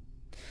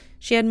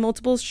 She had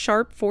multiple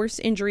sharp force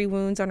injury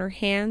wounds on her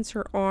hands,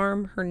 her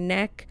arm, her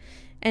neck,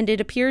 and it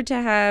appeared to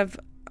have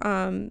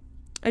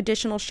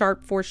additional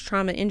sharp force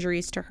trauma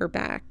injuries to her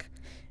back,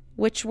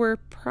 which were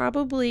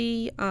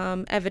probably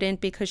evident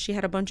because she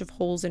had a bunch of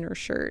holes in her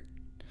shirt.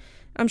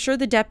 I'm sure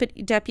the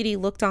deputy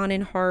looked on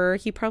in horror.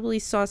 He probably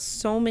saw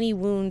so many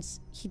wounds,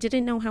 he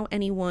didn't know how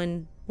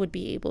anyone would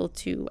be able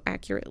to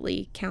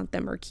accurately count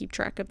them or keep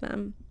track of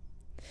them.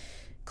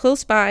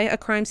 Close by, a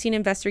crime scene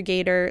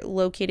investigator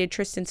located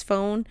Tristan's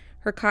phone,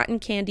 her cotton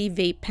candy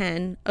vape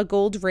pen, a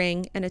gold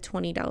ring, and a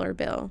 $20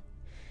 bill.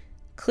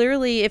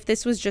 Clearly, if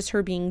this was just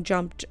her being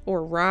jumped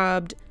or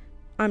robbed,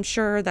 I'm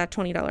sure that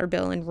 $20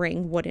 bill and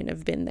ring wouldn't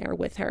have been there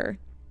with her.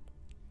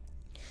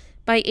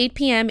 By 8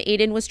 p.m.,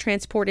 Aiden was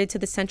transported to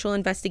the Central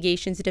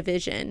Investigations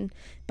Division.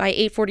 By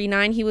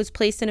 8:49, he was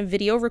placed in a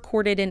video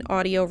recorded and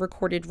audio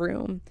recorded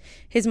room.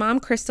 His mom,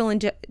 Crystal,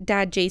 and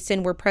dad,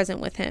 Jason, were present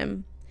with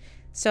him.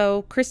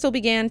 So Crystal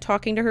began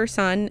talking to her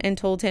son and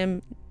told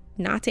him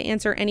not to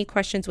answer any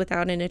questions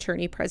without an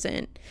attorney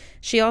present.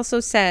 She also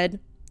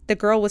said, "The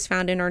girl was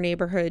found in our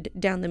neighborhood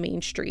down the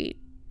main street."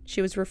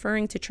 She was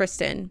referring to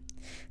Tristan.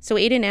 So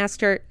Aiden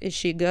asked her, "Is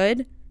she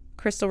good?"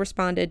 Crystal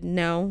responded,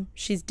 "No,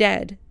 she's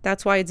dead.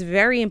 That's why it's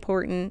very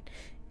important.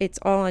 It's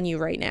all on you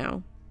right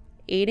now."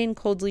 Aiden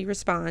coldly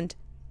responded,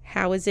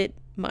 "How is it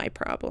my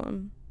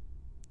problem?"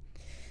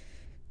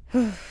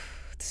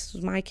 This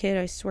was my kid,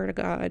 I swear to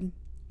God.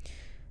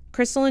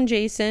 Crystal and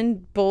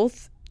Jason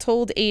both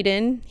told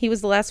Aiden he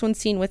was the last one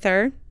seen with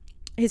her.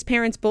 His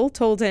parents both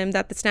told him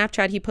that the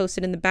Snapchat he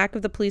posted in the back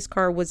of the police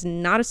car was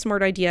not a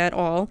smart idea at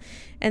all,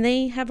 and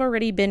they have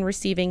already been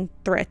receiving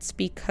threats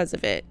because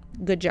of it.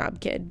 Good job,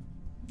 kid.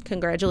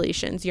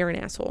 Congratulations, you're an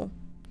asshole.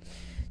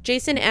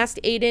 Jason asked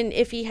Aiden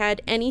if he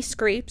had any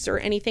scrapes or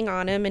anything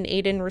on him, and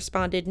Aiden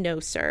responded, "No,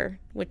 sir,"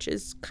 which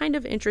is kind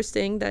of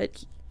interesting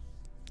that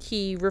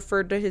he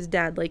referred to his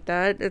dad like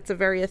that. It's a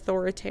very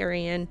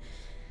authoritarian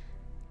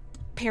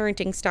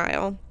parenting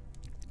style.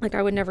 Like,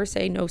 I would never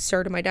say "no,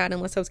 sir" to my dad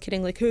unless I was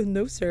kidding, like,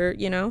 "No, sir,"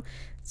 you know?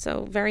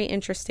 So very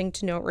interesting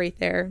to note right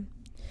there.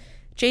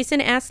 Jason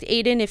asked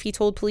Aiden if he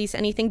told police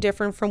anything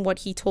different from what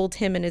he told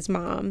him and his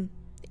mom.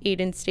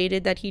 Aiden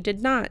stated that he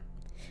did not.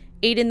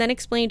 Aiden then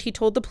explained he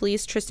told the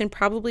police Tristan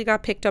probably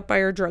got picked up by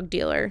her drug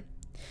dealer.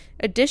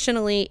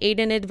 Additionally,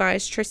 Aiden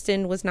advised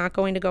Tristan was not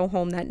going to go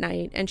home that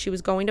night and she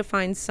was going to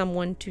find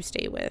someone to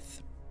stay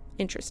with.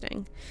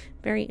 Interesting.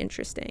 Very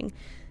interesting.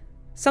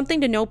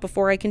 Something to note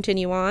before I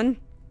continue on.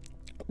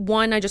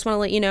 One, I just want to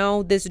let you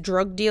know, this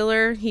drug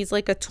dealer, he's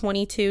like a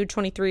 22,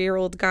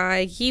 23-year-old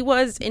guy. He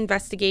was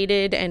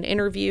investigated and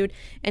interviewed,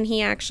 and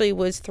he actually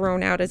was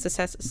thrown out as a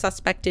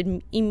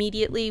suspected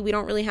immediately. We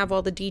don't really have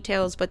all the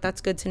details, but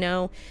that's good to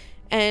know.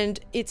 And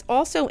it's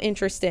also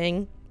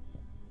interesting,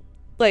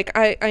 like,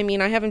 I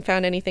mean, I haven't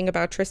found anything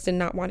about Tristan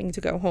not wanting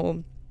to go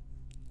home.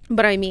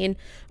 But I mean,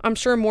 I'm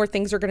sure more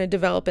things are going to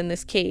develop in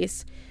this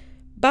case.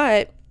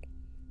 But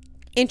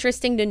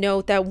interesting to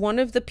note that one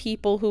of the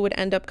people who would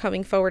end up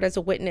coming forward as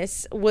a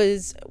witness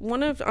was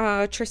one of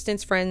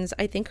Tristan's friends.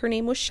 I think her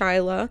name was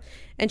Shyla,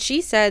 and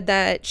she said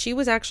that she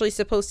was actually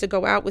supposed to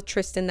go out with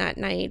Tristan that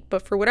night,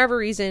 but for whatever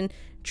reason,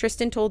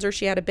 Tristan told her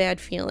she had a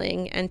bad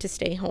feeling and to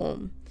stay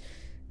home.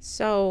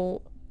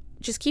 So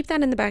just keep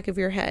that in the back of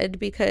your head,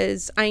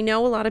 because I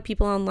know a lot of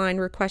people online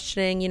were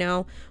questioning, you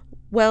know,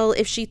 well,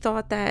 if she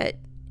thought that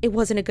it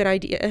wasn't a good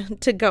idea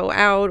to go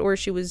out, or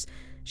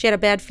she had a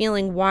bad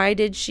feeling, why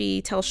did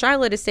she tell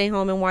Shyla to stay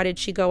home, and why did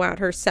she go out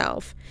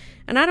herself?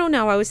 And I don't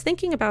know, I was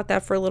thinking about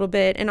that for a little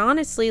bit, and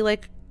honestly,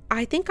 like,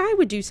 I think I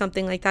would do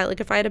something like that.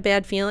 Like, if I had a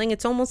bad feeling,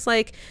 it's almost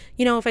like,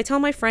 you know, if I tell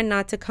my friend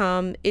not to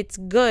come, it's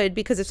good,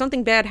 because if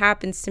something bad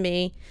happens to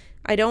me,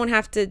 I don't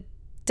have to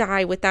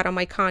die with that on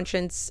my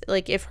conscience.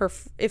 Like,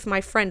 if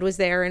my friend was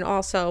there and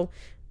also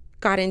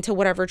got into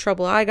whatever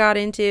trouble I got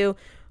into.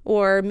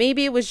 Or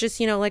maybe it was just,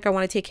 you know, like, I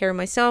want to take care of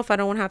myself. I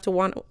don't want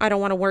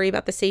to worry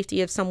about the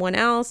safety of someone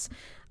else.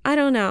 I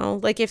don't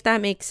know, like, if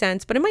that makes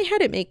sense. But in my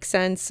head, it makes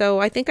sense. So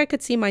I think I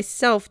could see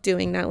myself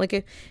doing that.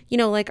 Like, you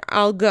know, like,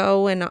 I'll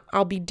go and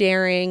I'll be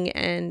daring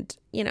and,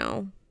 you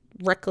know,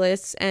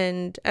 reckless.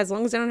 And as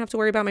long as I don't have to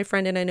worry about my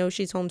friend and I know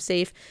she's home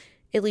safe,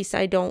 at least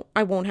I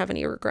won't have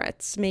any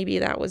regrets. Maybe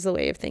that was the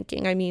way of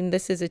thinking. I mean,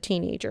 this is a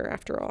teenager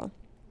after all.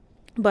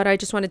 But I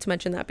just wanted to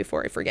mention that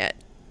before I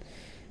forget.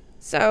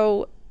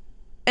 So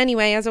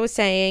anyway, as I was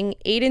saying,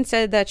 Aiden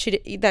said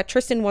that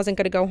Tristan wasn't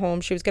going to go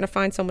home. She was going to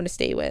find someone to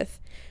stay with.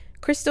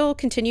 Crystal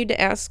continued to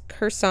ask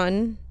her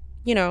son,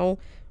 you know,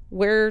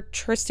 where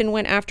Tristan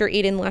went after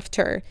Aiden left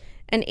her.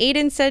 And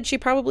Aiden said she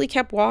probably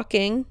kept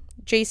walking.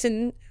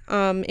 Jason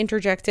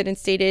interjected and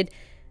stated,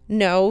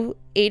 no,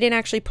 Aiden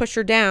actually pushed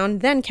her down,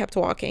 then kept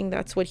walking.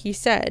 That's what he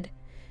said.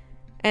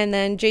 And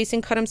then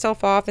Jason cut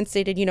himself off and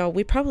stated, you know,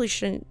 we probably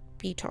shouldn't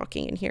be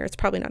talking in here. It's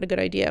probably not a good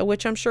idea,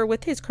 which I'm sure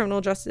with his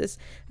criminal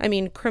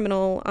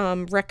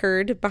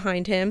record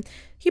behind him,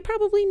 he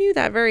probably knew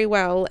that very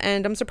well.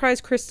 And I'm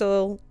surprised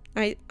Crystal,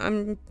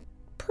 I'm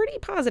pretty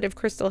positive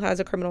Crystal has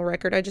a criminal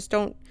record. I just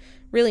don't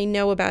really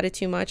know about it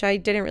too much. I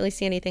didn't really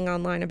see anything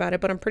online about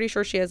it, but I'm pretty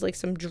sure she has like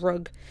some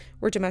drug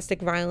or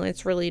domestic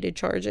violence related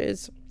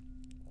charges.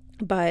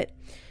 But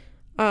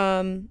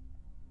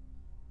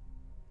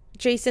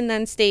Jason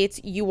then states,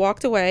 you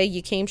walked away,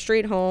 you came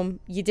straight home,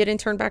 you didn't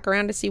turn back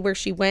around to see where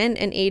she went,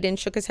 and Aiden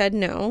shook his head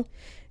no.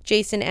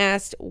 Jason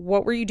asked,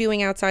 what were you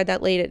doing outside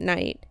that late at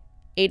night?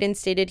 Aiden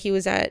stated he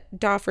was at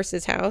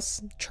Dofris's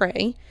house,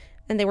 Trey,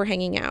 and they were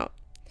hanging out.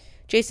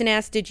 Jason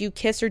asked, did you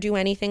kiss or do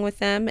anything with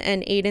them?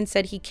 And Aiden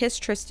said he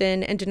kissed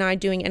Tristan and denied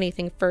doing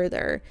anything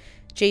further.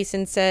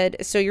 Jason said,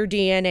 so your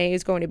DNA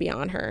is going to be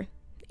on her.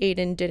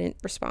 Aiden didn't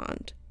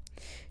respond.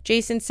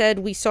 Jason said,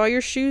 we saw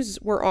your shoes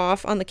were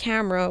off on the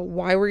camera.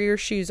 Why were your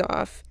shoes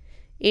off?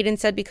 Aiden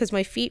said, because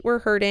my feet were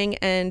hurting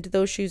and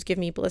those shoes give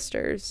me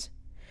blisters.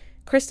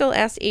 Crystal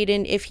asked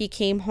Aiden if he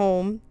came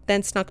home,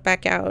 then snuck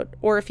back out,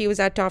 or if he was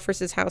at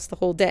Dofris's house the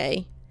whole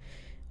day.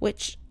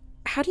 Which,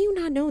 how do you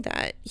not know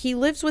that? He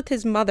lives with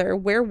his mother.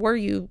 Where were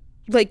you?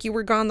 Like, you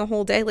were gone the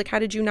whole day? Like, how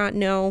did you not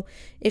know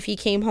if he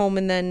came home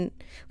and then,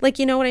 like,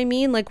 you know what I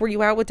mean? Like, were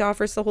you out with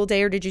Dofris the whole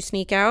day or did you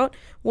sneak out?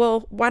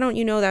 Well, why don't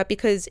you know that?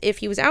 Because if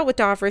he was out with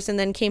Dofris and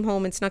then came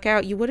home and snuck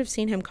out, you would have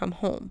seen him come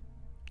home,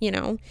 you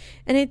know?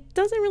 And it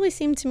doesn't really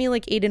seem to me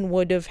like Aiden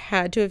would have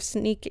had to have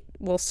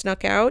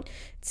snuck out.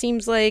 It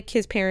seems like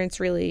his parents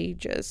really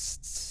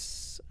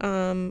just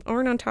aren't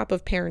on top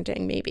of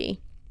parenting,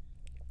 maybe.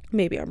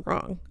 Maybe I'm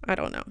wrong. I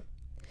don't know.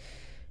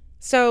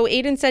 So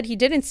Aiden said he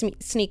didn't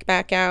sneak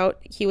back out.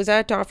 He was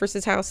at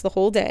Dofris's house the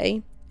whole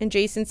day. And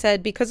Jason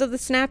said because of the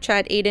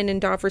Snapchat Aiden and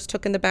Dofris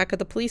took in the back of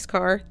the police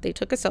car, they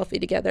took a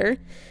selfie together.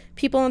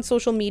 People on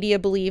social media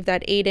believe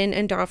that Aiden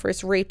and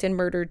Dofris raped and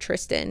murdered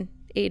Tristan.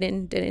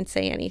 Aiden didn't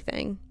say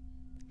anything.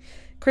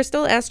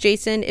 Crystal asked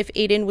Jason if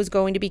Aiden was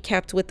going to be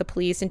kept with the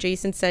police, and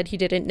Jason said he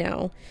didn't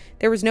know.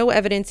 There was no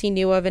evidence he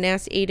knew of, and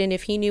asked Aiden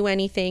if he knew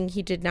anything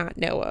he did not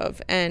know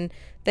of. And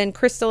then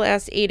Crystal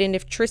asked Aiden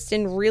if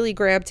Tristan really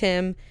grabbed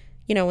him,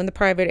 you know, in the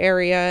private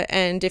area,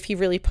 and if he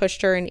really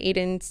pushed her, and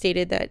Aiden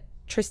stated that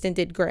Tristan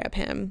did grab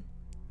him.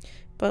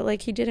 But,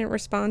 like, he didn't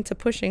respond to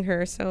pushing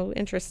her, so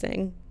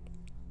interesting.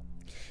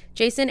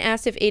 Jason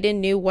asked if Aiden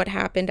knew what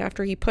happened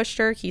after he pushed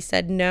her. He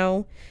said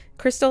no.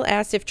 Crystal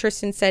asked if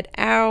Tristan said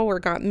ow or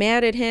got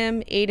mad at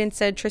him. Aiden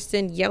said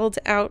Tristan yelled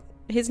out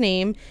his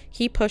name,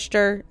 he pushed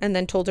her and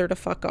then told her to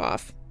fuck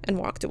off and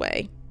walked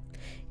away.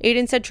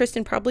 Aiden said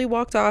Tristan probably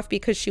walked off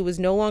because she was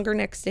no longer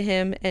next to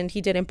him and he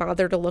didn't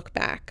bother to look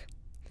back.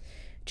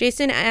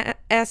 Jason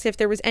asked if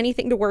there was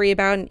anything to worry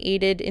about, and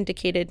Aiden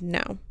indicated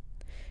no.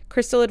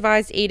 Crystal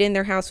advised Aiden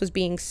their house was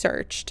being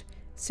searched.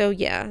 So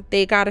yeah,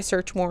 they got a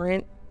search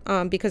warrant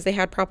because they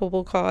had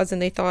probable cause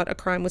and they thought a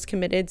crime was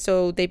committed.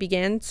 So they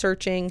began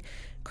searching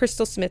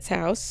Crystal Smith's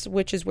house,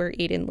 which is where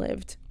Aiden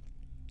lived.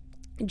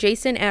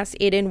 Jason asked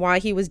Aiden why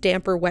he was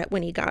damp or wet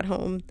when he got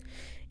home.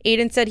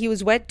 Aiden said he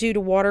was wet due to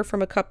water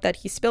from a cup that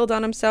he spilled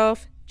on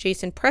himself.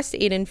 Jason pressed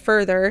Aiden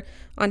further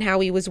on how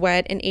he was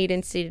wet, and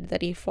Aiden stated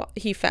that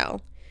he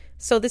fell.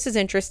 So this is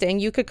interesting.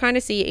 You could kind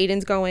of see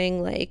Aiden's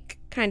going like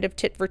kind of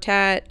tit for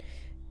tat,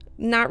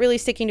 not really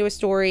sticking to a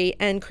story,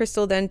 and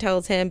Crystal then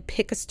tells him,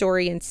 pick a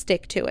story and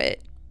stick to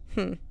it.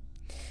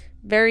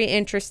 Very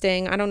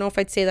interesting. I don't know if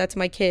I'd say that to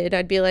my kid.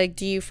 I'd be like,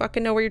 do you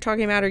fucking know what you're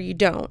talking about or you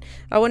don't?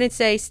 I wouldn't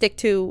say stick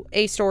to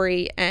a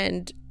story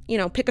and,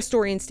 pick a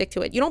story and stick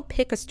to it. You don't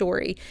pick a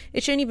story.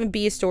 It shouldn't even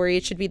be a story.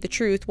 It should be the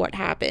truth, what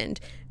happened.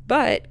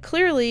 But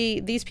clearly,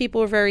 these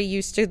people are very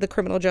used to the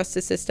criminal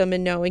justice system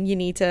and knowing you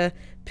need to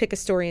pick a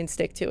story and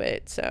stick to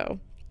it. So,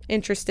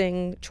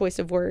 interesting choice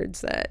of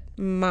words that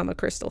Mama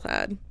Crystal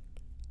had.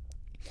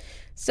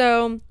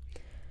 So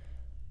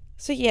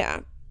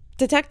yeah.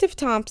 Detective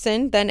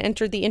Thompson then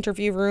entered the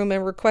interview room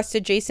and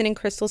requested Jason and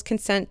Crystal's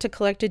consent to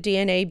collect a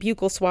DNA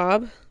buccal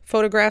swab,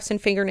 photographs and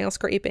fingernail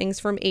scrapings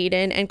from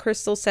Aiden, and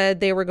Crystal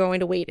said they were going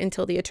to wait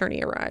until the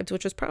attorney arrived,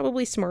 which was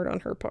probably smart on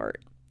her part.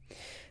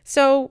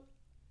 So,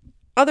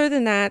 other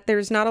than that,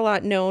 there's not a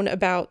lot known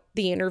about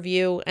the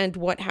interview and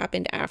what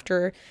happened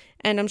after,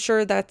 and I'm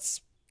sure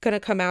that's going to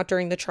come out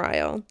during the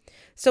trial.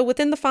 So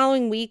within the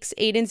following weeks,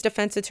 Aiden's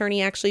defense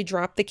attorney actually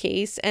dropped the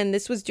case, and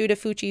this was due to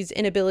Fucci's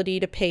inability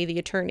to pay the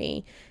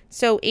attorney.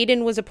 So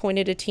Aiden was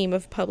appointed a team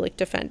of public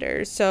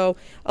defenders. So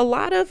a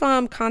lot of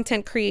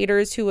content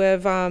creators who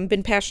have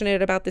been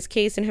passionate about this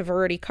case and have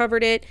already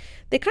covered it,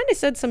 they kind of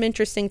said some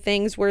interesting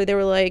things where they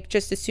were like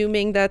just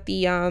assuming that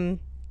the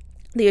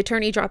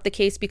attorney dropped the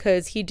case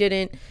because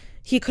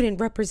he couldn't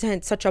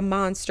represent such a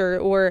monster,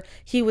 or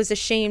he was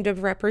ashamed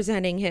of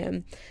representing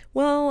him.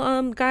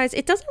 Well, guys,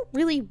 it doesn't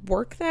really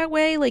work that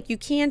way. Like, you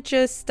can't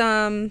just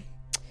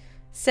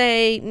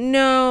say,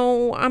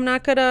 no, I'm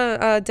not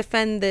gonna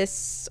defend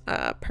this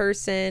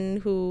person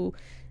who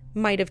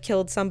might have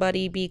killed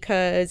somebody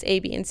because A,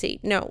 B, and C.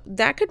 No,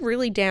 that could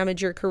really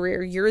damage your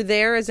career. You're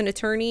there as an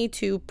attorney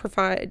to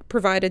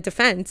provide a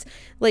defense.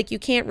 Like, you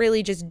can't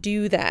really just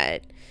do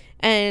that.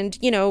 And,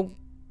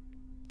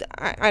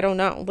 I don't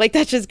know. Like,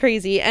 that's just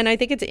crazy. And I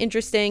think it's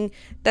interesting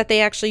that they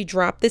actually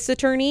dropped this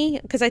attorney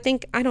because I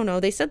don't know.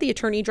 They said the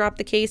attorney dropped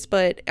the case,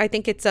 but I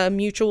think it's a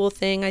mutual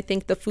thing. I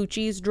think the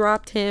Fuccis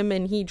dropped him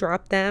and he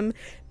dropped them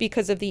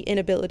because of the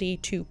inability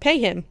to pay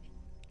him.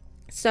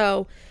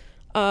 So,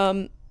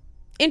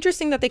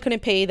 interesting that they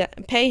couldn't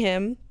pay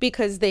him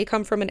because they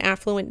come from an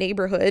affluent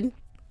neighborhood.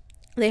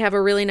 They have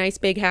a really nice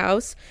big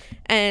house,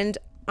 and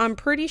I'm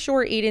pretty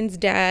sure Aiden's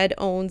dad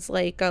owns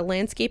like a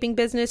landscaping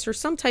business or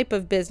some type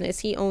of business.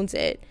 He owns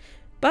it.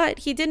 But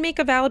he did make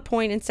a valid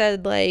point and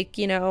said like,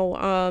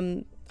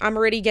 I'm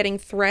already getting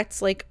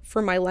threats like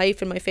for my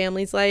life and my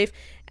family's life.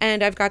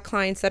 And I've got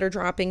clients that are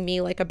dropping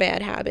me like a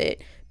bad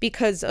habit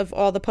because of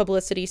all the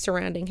publicity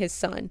surrounding his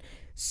son.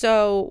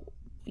 So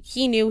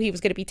he knew he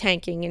was going to be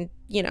tanking and,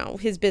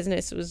 his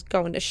business was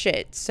going to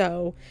shit.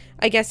 So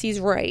I guess he's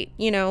right.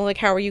 Like,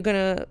 how are you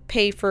going to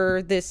pay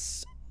for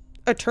this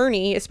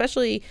attorney,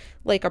 especially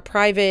like a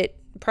private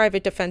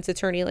defense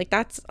attorney? Like,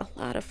 that's a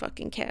lot of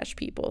fucking cash,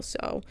 people.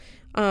 So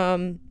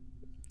they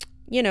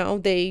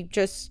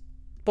just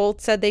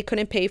both said they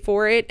couldn't pay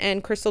for it,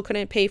 and Crystal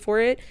couldn't pay for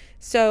it,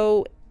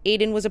 so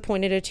Aiden was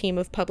appointed a team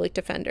of public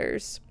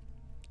defenders.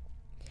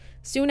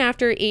 Soon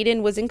after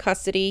Aiden was in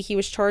custody, he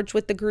was charged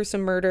with the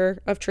gruesome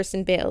murder of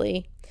Tristan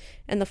Bailey,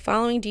 and the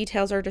following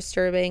details are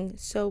disturbing,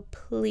 so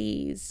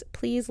please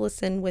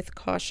listen with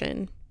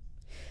caution.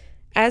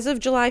 As of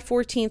July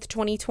 14th,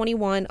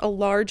 2021, a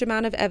large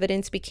amount of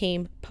evidence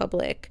became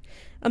public.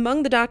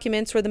 Among the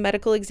documents were the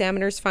medical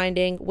examiner's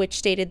finding, which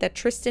stated that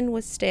Tristan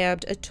was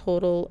stabbed a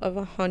total of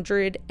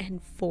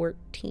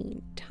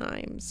 114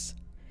 times.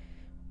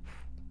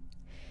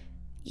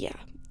 Yeah,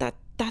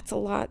 that's a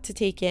lot to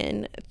take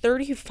in.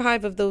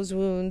 35 of those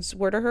wounds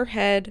were to her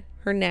head,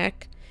 her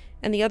neck,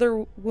 and the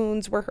other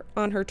wounds were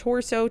on her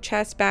torso,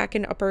 chest, back,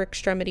 and upper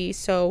extremities.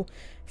 So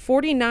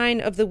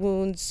 49 of the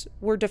wounds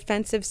were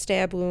defensive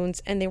stab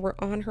wounds, and they were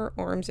on her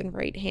arms and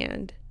right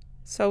hand.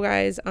 So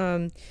guys,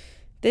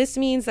 this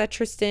means that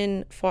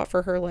Tristan fought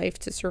for her life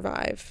to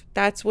survive.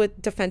 That's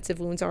what defensive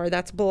wounds are.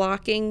 That's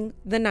blocking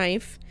the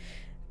knife.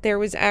 There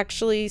was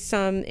actually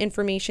some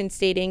information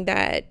stating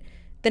that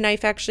the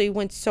knife actually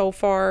went so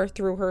far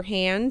through her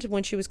hand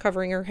when she was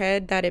covering her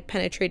head that it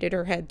penetrated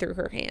her head through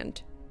her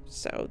hand.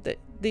 So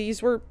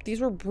these were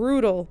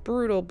brutal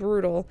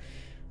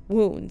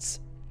wounds.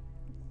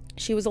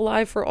 She was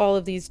alive for all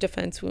of these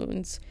defense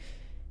wounds.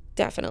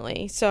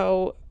 Definitely.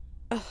 So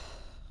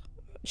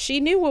she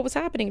knew what was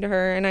happening to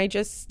her, and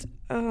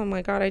oh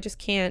my God,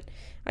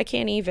 I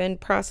can't even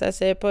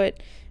process it. But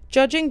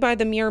judging by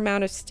the mere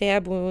amount of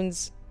stab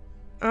wounds,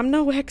 I'm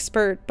no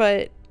expert,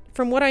 but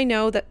from what I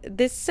know, that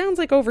this sounds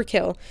like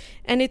overkill,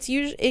 and it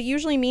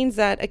usually means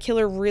that a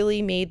killer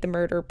really made the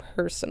murder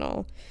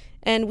personal.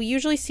 And we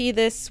usually see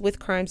this with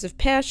crimes of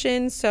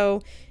passion,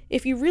 so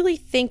if you really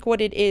think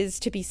what it is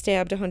to be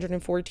stabbed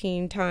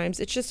 114 times,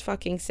 it's just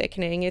fucking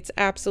sickening. It's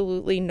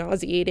absolutely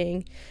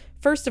nauseating.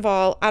 First of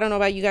all, I don't know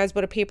about you guys,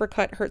 but a paper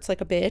cut hurts like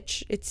a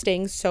bitch. It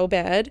stings so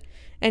bad.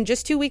 And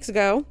just 2 weeks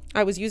ago,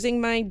 I was using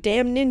my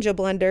damn Ninja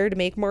blender to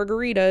make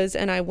margaritas,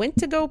 and I went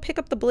to go pick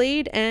up the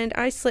blade, and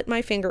I slit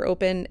my finger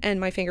open, and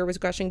my finger was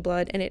gushing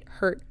blood, and it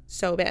hurt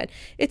so bad.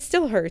 It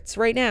still hurts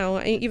right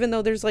now, even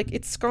though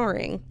it's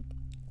scarring.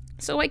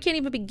 So I can't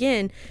even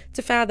begin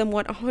to fathom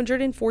what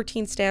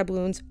 114 stab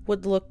wounds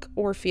would look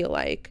or feel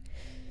like.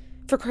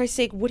 For Christ's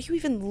sake, what do you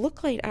even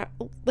look like?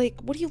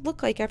 What do you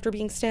look like after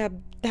being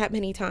stabbed that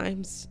many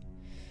times?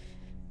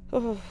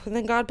 Oh, and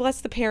then God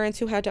bless the parents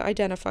who had to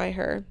identify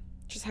her.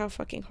 Just how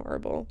fucking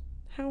horrible.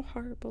 How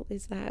horrible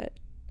is that?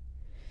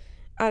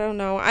 I don't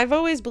know. I've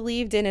always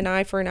believed in an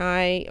eye for an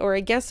eye, or I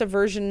guess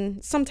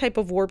some type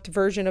of warped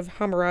version of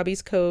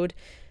Hammurabi's code.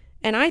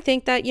 And I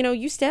think that,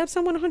 you stab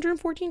someone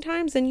 114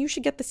 times, then you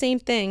should get the same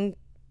thing.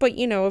 But,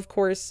 of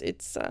course,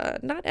 it's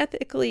not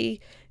ethically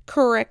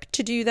correct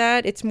to do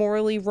that. It's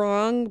morally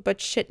wrong,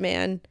 but shit,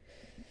 man.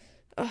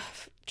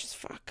 Just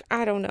fuck.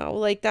 I don't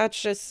know.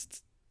 That's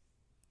just...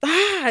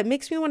 it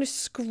makes me want to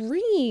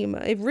scream.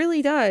 It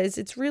really does.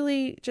 It's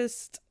really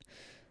just...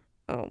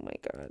 Oh my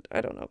God.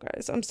 I don't know,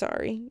 guys. I'm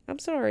sorry.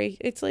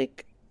 It's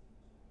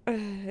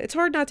it's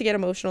hard not to get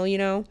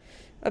emotional,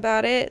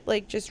 about it.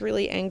 Just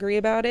really angry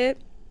about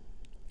it.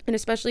 And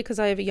especially because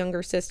I have a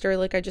younger sister,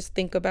 I just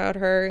think about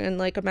her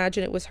and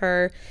imagine it was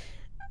her.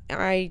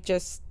 I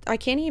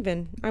can't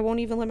even. I won't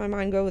even let my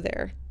mind go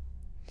there.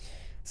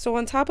 So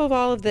on top of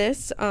all of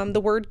this,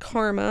 the word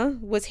karma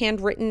was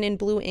handwritten in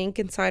blue ink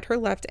inside her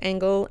left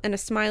ankle, and a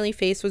smiley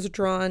face was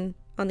drawn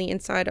on the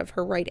inside of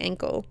her right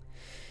ankle.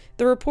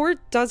 The report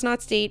does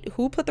not state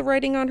who put the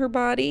writing on her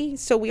body,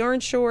 so we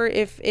aren't sure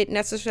if it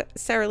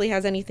necessarily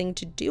has anything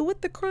to do with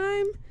the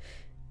crime.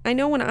 I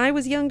know when I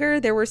was younger,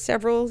 there were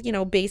several,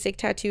 basic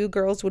tattoo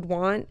girls would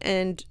want,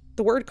 and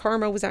the word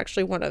karma was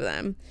actually one of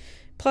them.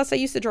 Plus, I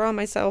used to draw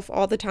myself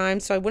all the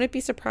time, so I wouldn't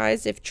be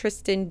surprised if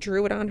Tristan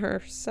drew it on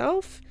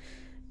herself.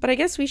 But I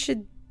guess we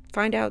should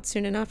find out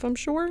soon enough, I'm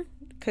sure,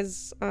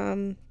 because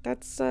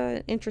that's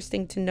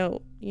interesting to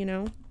note,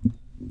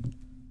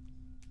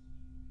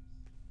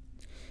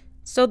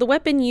 So the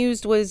weapon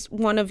used was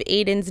one of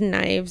Aiden's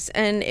knives,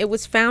 and it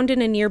was found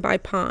in a nearby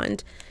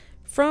pond.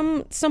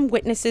 From some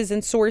witnesses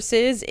and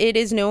sources, it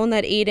is known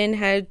that Aiden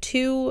had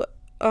two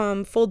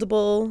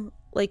foldable,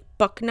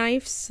 buck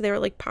knives. They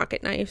were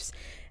pocket knives.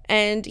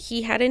 And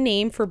he had a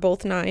name for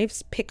both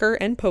knives, Picker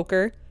and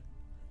Poker.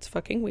 It's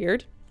fucking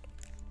weird.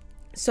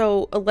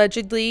 So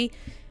allegedly,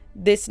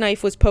 this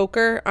knife was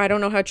Poker. I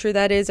don't know how true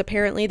that is.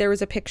 Apparently, there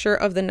was a picture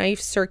of the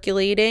knife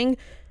circulating.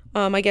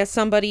 I guess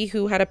somebody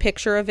who had a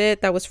picture of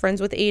it that was friends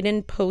with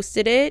Aiden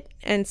posted it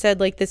and said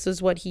this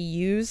was what he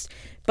used,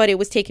 but it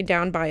was taken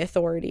down by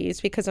authorities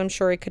because I'm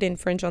sure it could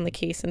infringe on the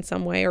case in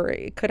some way, or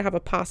it could have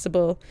a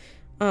possible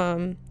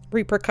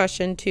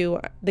repercussion to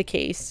the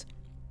case.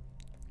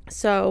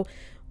 So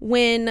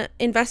when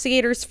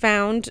investigators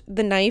found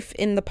the knife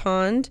in the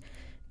pond,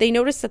 they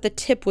noticed that the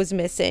tip was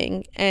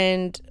missing,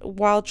 and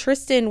while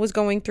Tristan was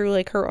going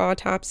through her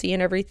autopsy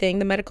and everything,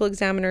 the medical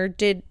examiner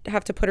did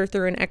have to put her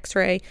through an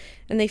x-ray,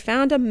 and they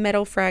found a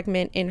metal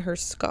fragment in her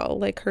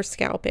skull, her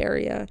scalp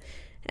area,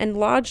 and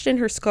lodged in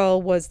her skull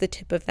was the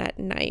tip of that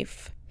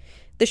knife.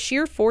 The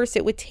sheer force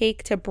it would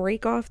take to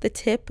break off the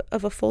tip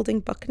of a folding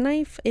buck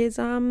knife is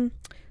a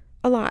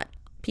lot,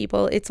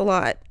 people. It's a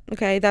lot.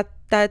 Okay,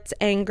 that's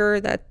anger,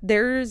 that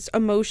there's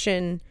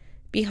emotion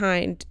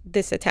behind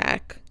this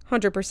attack,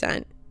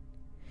 100%.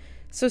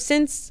 So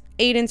since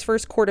Aiden's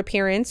first court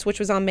appearance, which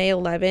was on May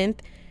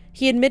 11th,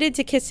 he admitted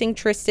to kissing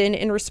Tristan.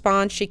 In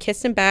response, she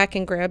kissed him back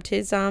and grabbed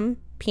his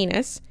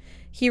penis.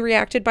 He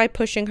reacted by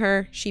pushing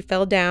her. She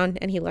fell down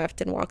and he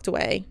left and walked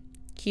away.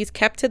 He's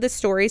kept to this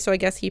story, so I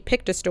guess he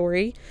picked a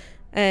story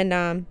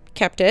and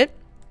kept it.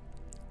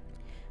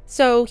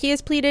 So he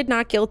has pleaded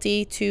not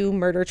guilty to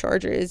murder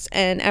charges,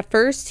 and at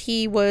first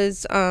he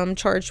was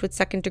charged with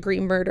second-degree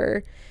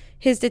murder.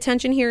 His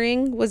detention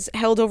hearing was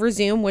held over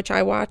Zoom, which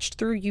I watched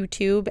through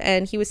YouTube,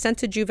 and he was sent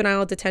to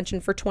juvenile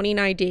detention for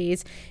 29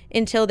 days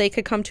until they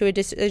could come to a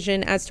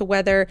decision as to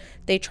whether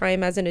they try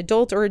him as an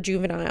adult or a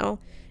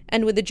juvenile.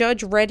 And when the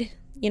judge read,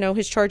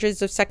 his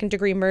charges of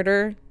second-degree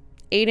murder,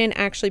 Aiden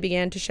actually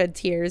began to shed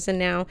tears. And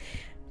now,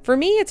 for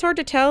me, it's hard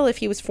to tell if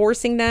he was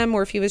forcing them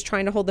or if he was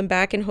trying to hold them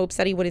back in hopes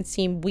that he wouldn't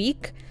seem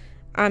weak.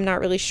 I'm not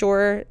really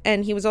sure.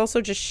 And he was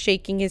also just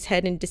shaking his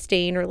head in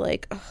disdain, or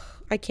ugh,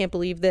 I can't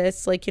believe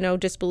this,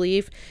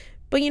 disbelief.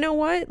 But you know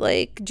what?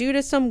 Due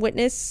to some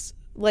witness,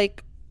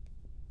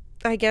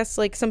 I guess,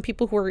 some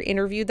people who were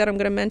interviewed that I'm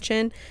going to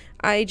mention,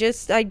 I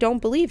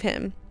don't believe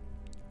him.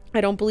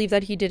 I don't believe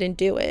that he didn't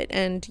do it,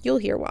 and you'll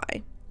hear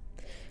why.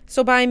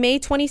 So by May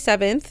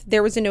 27th,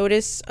 there was a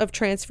notice of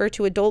transfer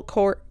to adult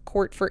court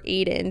for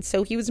Aiden.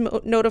 So he was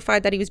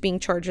notified that he was being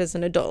charged as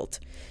an adult.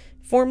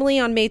 Formally,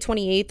 on May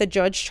 28th, the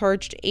judge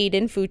charged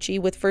Aiden Fucci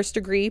with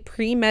first-degree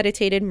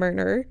premeditated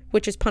murder,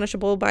 which is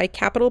punishable by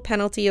capital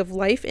penalty of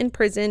life in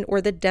prison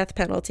or the death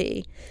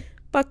penalty.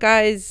 But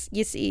guys,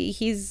 you see,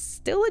 he's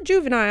still a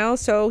juvenile,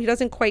 so he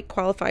doesn't quite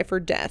qualify for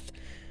death.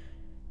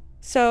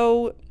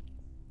 So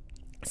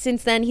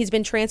since then, he's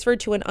been transferred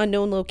to an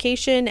unknown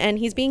location, and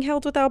he's being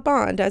held without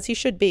bond, as he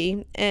should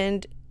be.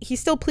 And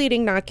he's still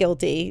pleading not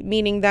guilty,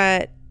 meaning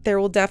that there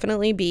will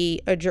definitely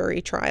be a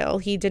jury trial.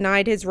 He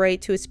denied his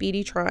right to a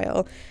speedy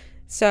trial.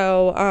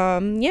 So,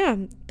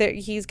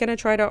 he's going to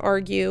try to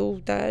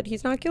argue that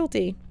he's not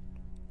guilty.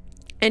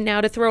 And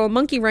now to throw a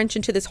monkey wrench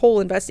into this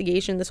whole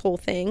investigation, this whole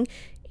thing,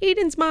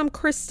 Aiden's mom,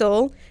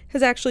 Crystal,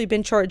 has actually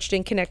been charged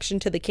in connection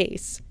to the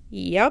case.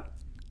 Yep.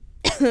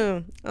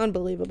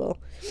 Unbelievable.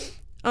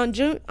 On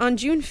June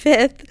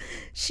 5th,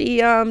 she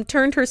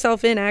turned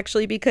herself in,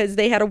 actually, because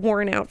they had a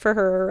warrant out for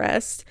her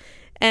arrest.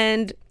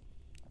 And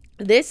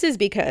this is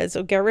because,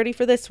 so get ready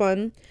for this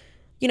one,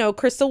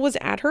 Crystal was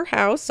at her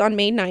house on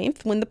May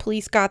 9th when the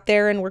police got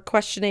there and were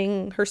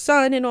questioning her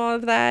son and all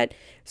of that.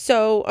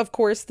 So, of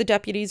course, the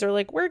deputies are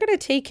like, we're going to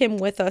take him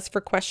with us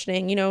for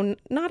questioning,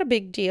 not a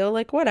big deal,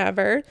 like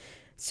whatever.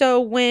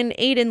 So when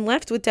Aiden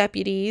left with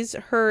deputies,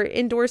 her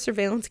indoor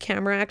surveillance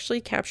camera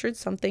actually captured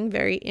something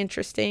very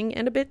interesting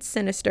and a bit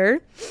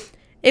sinister.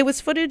 It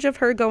was footage of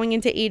her going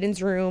into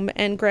Aiden's room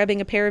and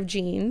grabbing a pair of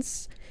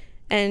jeans.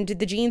 And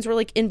the jeans were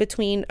like in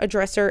between a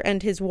dresser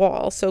and his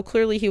wall. So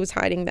clearly he was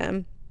hiding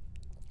them.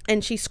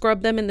 And she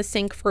scrubbed them in the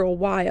sink for a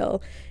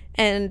while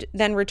and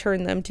then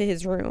returned them to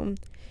his room.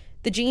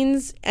 The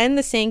jeans and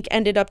the sink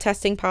ended up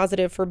testing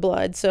positive for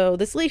blood. So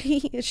this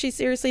lady, she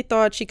seriously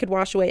thought she could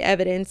wash away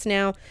evidence.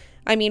 Now,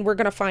 I mean, we're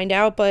going to find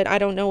out, but I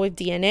don't know if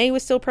DNA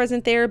was still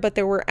present there, but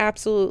there were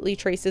absolutely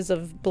traces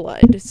of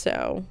blood.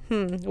 So,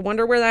 I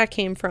wonder where that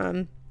came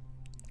from.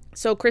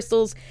 So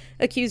Crystal's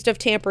accused of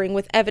tampering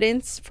with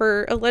evidence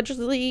for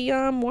allegedly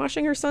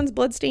washing her son's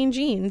bloodstained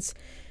jeans.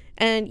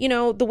 And,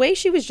 the way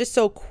she was just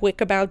so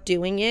quick about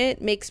doing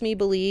it makes me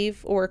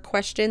believe or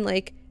question,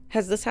 like,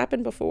 has this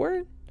happened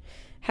before?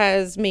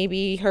 Has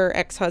maybe her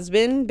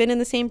ex-husband been in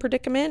the same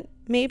predicament?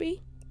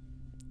 Maybe?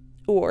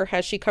 Or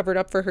has she covered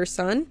up for her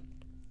son?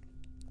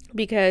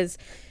 Because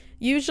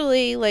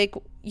usually, like,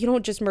 you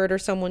don't just murder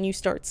someone, you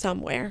start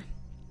somewhere.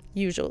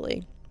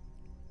 Usually.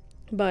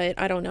 But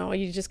I don't know.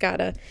 You just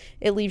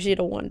it leaves you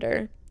to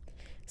wonder.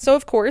 So,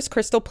 of course,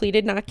 Crystal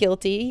pleaded not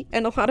guilty.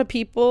 And a lot of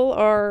people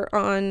are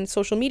on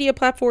social media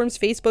platforms,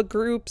 Facebook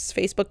groups,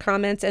 Facebook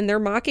comments, and they're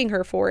mocking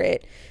her for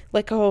it.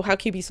 Like, oh, how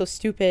can you be so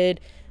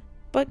stupid?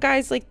 But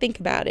guys, like, think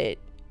about it.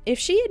 If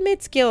she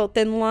admits guilt,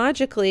 then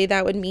logically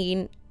that would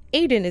mean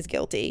Aiden is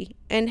guilty.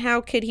 And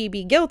how could he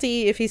be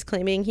guilty if he's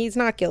claiming he's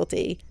not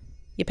guilty?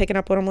 You picking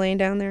up what I'm laying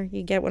down there?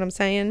 You get what I'm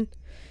saying?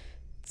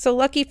 So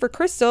lucky for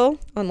Crystal,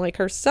 unlike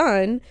her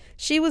son,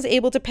 she was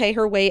able to pay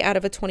her way out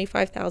of a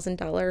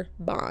 $25,000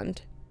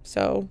 bond.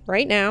 So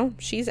right now,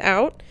 she's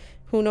out.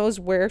 Who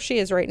knows where she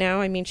is right now?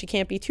 I mean, she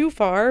can't be too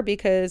far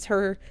because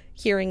her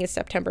hearing is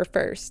September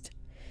 1st.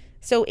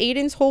 So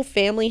Aiden's whole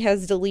family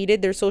has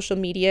deleted their social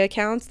media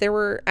accounts. There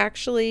were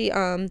actually,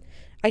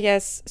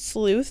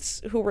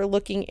 sleuths who were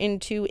looking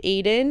into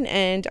Aiden.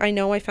 And I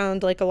know I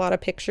found like a lot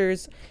of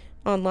pictures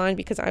online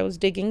because I was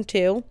digging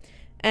too.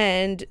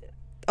 And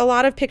a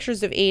lot of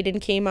pictures of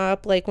Aiden came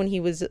up like when he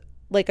was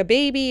like a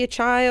baby, a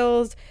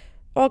child,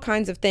 all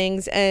kinds of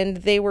things. And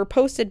they were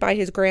posted by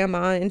his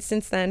grandma. And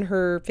since then,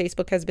 her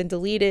Facebook has been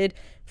deleted.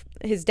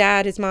 His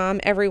dad, his mom,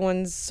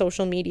 everyone's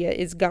social media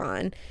is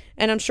gone.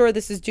 And I'm sure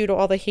this is due to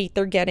all the hate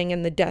they're getting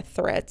and the death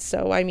threats.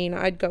 So, I mean,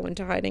 I'd go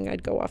into hiding.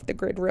 I'd go off the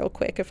grid real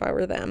quick if I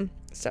were them.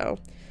 So,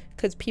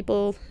 because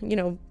people,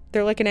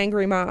 they're like an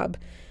angry mob.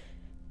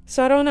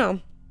 So, I don't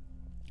know.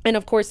 And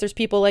of course, there's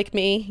people like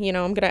me,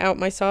 I'm going to out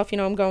myself.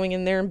 I'm going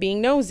in there and being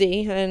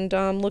nosy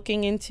and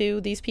looking into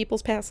these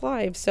people's past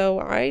lives. So,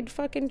 I'd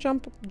fucking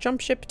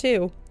jump ship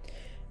too.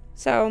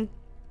 So,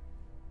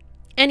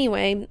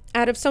 anyway,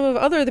 out of some of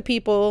other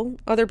people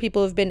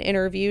have been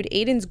interviewed.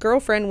 Aiden's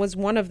girlfriend was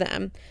one of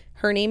them.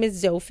 Her name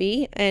is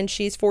Zophie, and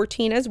she's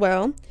 14 as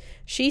well.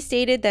 She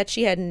stated that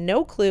she had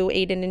no clue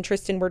Aiden and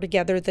Tristan were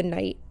together the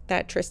night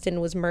that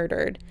Tristan was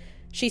murdered.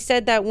 She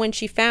said that when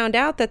she found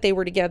out that they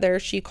were together,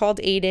 she called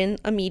Aiden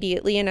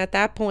immediately, and at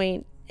that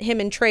point, him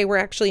and Trey were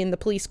actually in the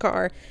police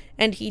car,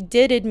 and he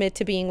did admit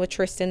to being with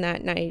Tristan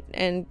that night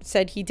and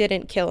said he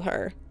didn't kill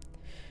her.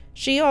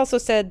 She also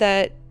said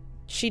that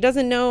she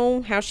doesn't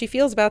know how she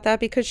feels about that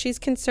because she's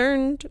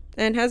concerned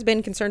and has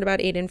been concerned about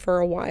Aiden for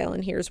a while,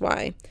 and here's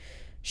why.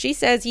 She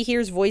says he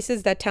hears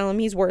voices that tell him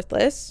he's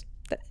worthless,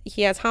 that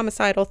he has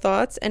homicidal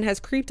thoughts, and has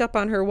creeped up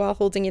on her while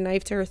holding a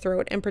knife to her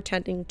throat and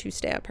pretending to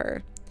stab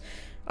her.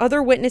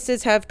 Other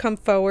witnesses have come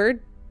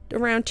forward,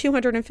 around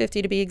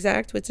 250 to be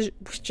exact, which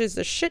is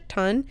a shit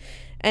ton,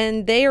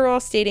 and they are all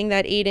stating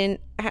that Aiden,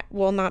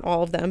 well, not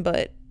all of them,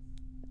 but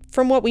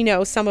from what we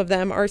know, some of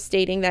them are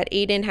stating that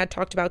Aiden had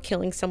talked about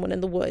killing someone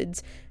in the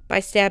woods by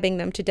stabbing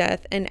them to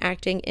death and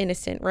acting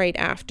innocent right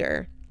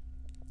after,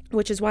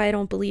 which is why I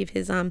don't believe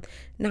his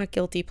not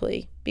guilty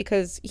plea,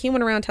 because he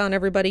went around telling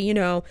everybody, you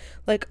know,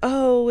 like,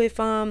 oh, if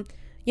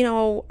you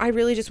know, I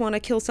really just want to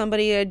kill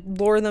somebody, I'd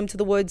lure them to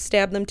the woods,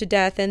 stab them to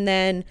death, and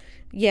then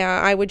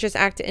I would just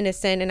act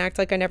innocent and act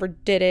like I never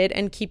did it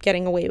and keep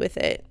getting away with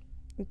it.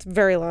 It's a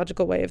very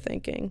logical way of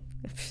thinking.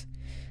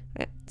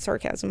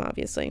 Sarcasm,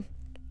 obviously.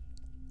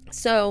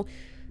 So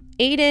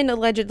Aiden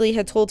allegedly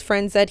had told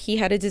friends that he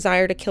had a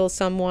desire to kill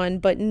someone,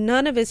 but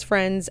none of his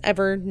friends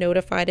ever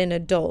notified an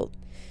adult.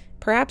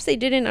 Perhaps they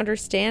didn't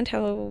understand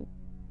how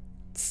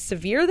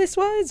severe this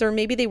was, or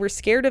maybe they were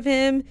scared of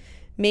him.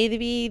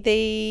 Maybe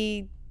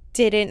they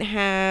didn't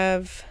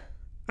have,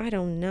 I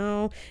don't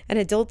know, an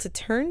adult to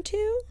turn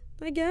to,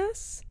 I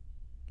guess.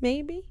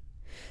 Maybe.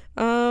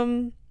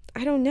 I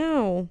don't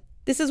know.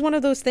 This is one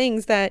of those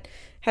things that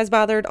has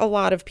bothered a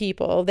lot of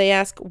people. They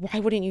ask, why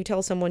wouldn't you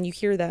tell someone? You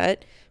hear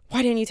that.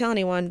 Why didn't you tell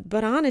anyone?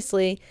 But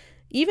honestly,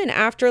 even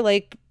after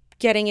like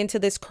getting into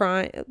this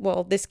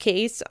this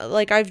case,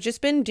 like I've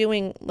just been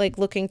doing like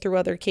looking through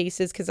other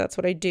cases because that's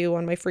what I do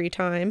on my free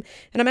time.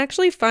 And I'm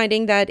actually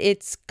finding that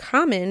it's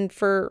common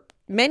for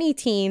many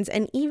teens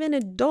and even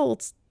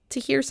adults to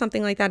hear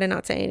something like that and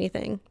not say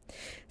anything.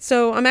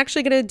 So I'm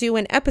actually going to do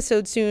an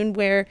episode soon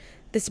where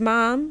this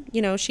mom,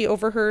 you know, she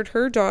overheard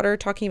her daughter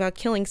talking about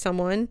killing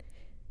someone,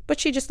 but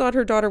she just thought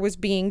her daughter was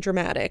being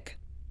dramatic.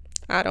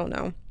 I don't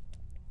know.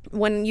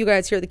 When you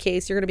guys hear the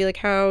case, you're going to be like,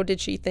 how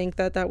did she think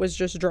that that was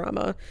just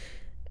drama?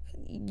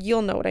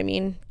 You'll know what I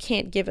mean.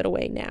 Can't give it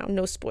away now.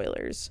 No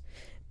spoilers.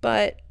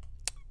 But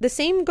the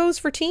same goes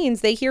for teens.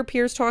 They hear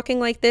peers talking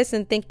like this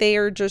and think they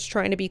are just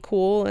trying to be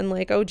cool and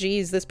like, oh,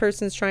 geez, this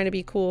person's trying to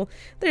be cool.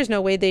 There's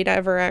no way they'd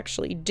ever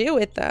actually do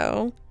it,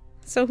 though.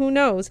 So who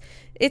knows?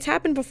 It's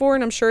happened before,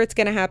 and I'm sure it's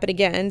going to happen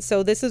again.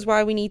 So this is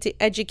why we need to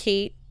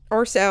educate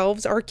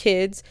ourselves, our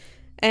kids,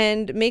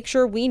 and make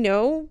sure we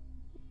know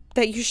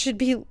that you should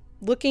be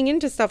looking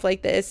into stuff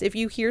like this. If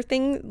you hear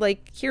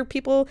hear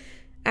people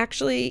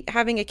actually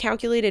having a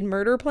calculated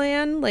murder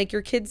plan, like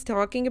your kids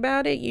talking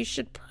about it, you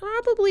should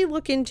probably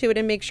look into it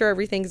and make sure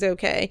everything's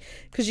okay,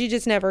 because you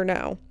just never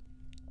know.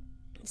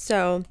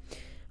 So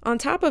on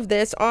top of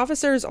this,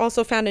 officers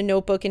also found a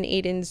notebook in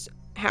Aiden's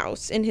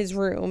house in his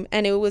room,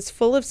 and it was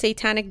full of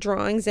satanic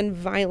drawings and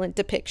violent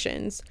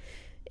depictions.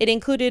 It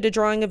included a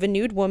drawing of a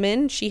nude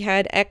woman. She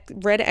had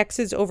red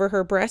X's over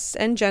her breasts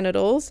and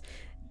genitals,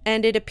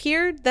 and it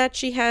appeared that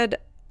she had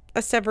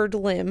a severed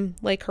limb,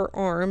 like her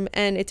arm,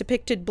 and it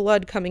depicted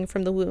blood coming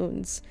from the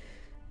wounds.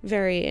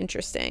 Very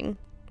interesting.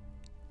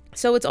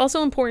 So it's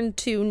also important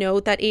to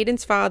note that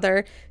Aiden's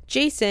father,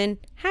 Jason,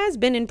 has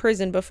been in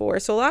prison before.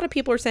 So a lot of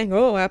people are saying,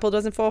 oh, apple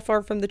doesn't fall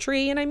far from the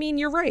tree. And I mean,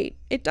 you're right.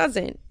 It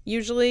doesn't.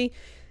 Usually,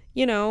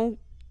 you know,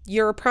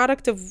 you're a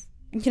product of,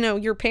 you know,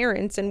 your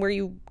parents and where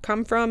you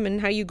come from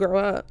and how you grow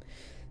up.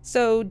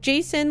 So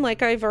Jason,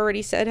 like I've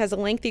already said, has a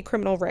lengthy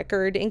criminal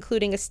record,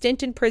 including a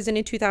stint in prison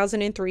in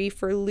 2003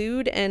 for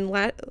lewd and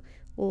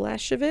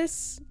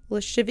lascivious,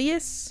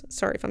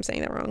 sorry if I'm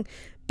saying that wrong,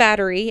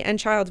 battery and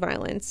child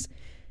violence.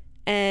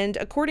 And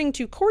according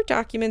to court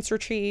documents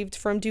retrieved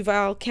from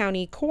Duval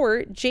County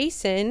Court,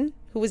 Jason,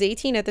 who was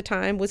 18 at the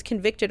time, was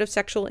convicted of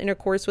sexual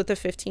intercourse with a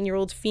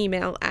 15-year-old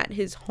female at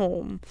his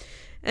home.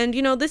 And,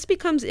 you know, this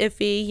becomes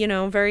iffy, you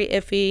know, very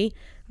iffy.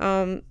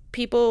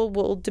 People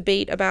will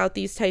debate about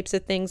these types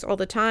of things all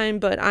the time,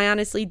 but I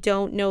honestly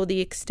don't know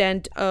the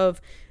extent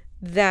of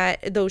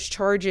those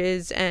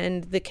charges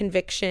and the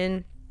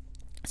conviction.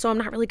 So I'm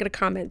not really going to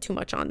comment too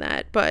much on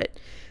that. But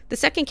the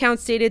second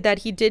count stated that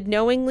he did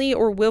knowingly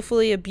or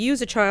willfully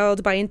abuse a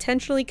child by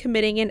intentionally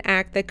committing an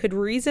act that could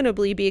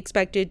reasonably be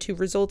expected to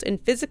result in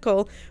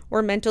physical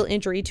or mental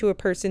injury to a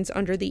person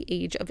under the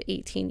age of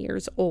 18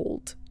 years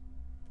old.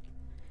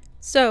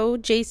 So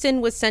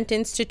Jason was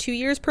sentenced to 2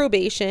 years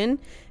probation,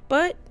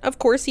 but of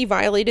course he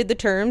violated the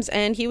terms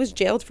and he was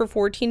jailed for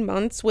 14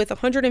 months with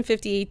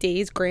 158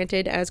 days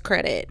granted as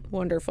credit.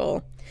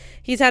 Wonderful.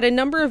 He's had a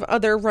number of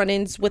other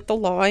run-ins with the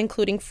law,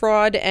 including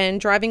fraud and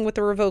driving with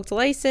a revoked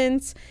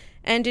license.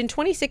 And in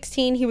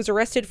 2016, he was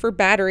arrested for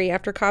battery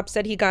after cops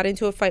said he got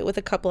into a fight with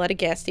a couple at a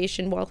gas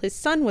station while his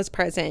son was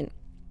present.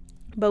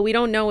 But we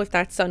don't know if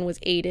that son was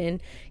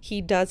Aiden.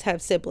 He does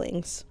have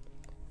siblings.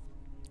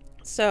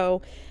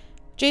 So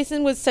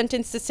Jason was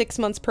sentenced to 6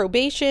 months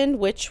probation,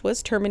 which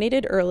was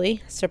terminated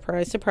early,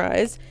 surprise,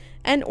 surprise,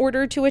 and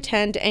ordered to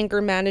attend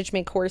anger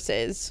management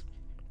courses.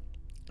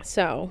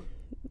 So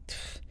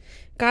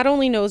God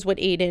only knows what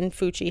Aiden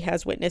Fucci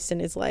has witnessed in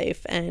his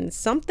life, and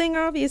something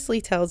obviously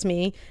tells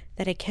me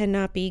that it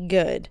cannot be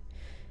good.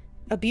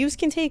 Abuse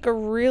can take a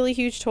really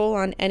huge toll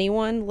on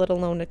anyone, let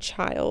alone a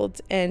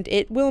child, and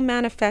it will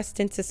manifest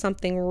into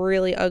something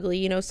really ugly.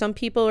 You know, some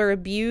people are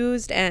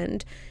abused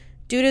and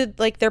due to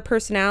like their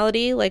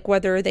personality, like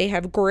whether they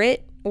have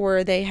grit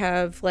or they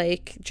have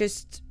like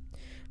just,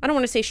 I don't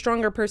want to say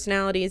stronger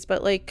personalities,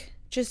 but like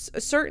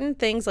just certain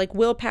things like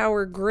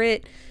willpower,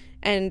 grit,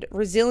 and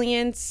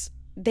resilience,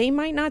 they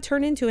might not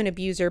turn into an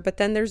abuser, but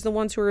then there's the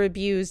ones who are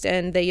abused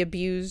and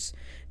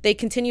they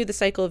continue the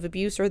cycle of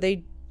abuse, or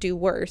they do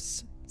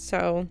worse.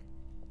 So,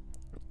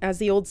 as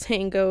the old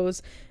saying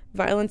goes,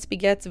 violence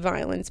begets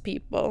violence,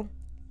 people.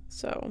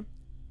 So,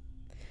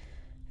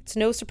 it's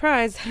no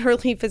surprise that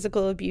early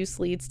physical abuse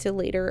leads to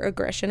later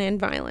aggression and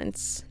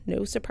violence.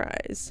 No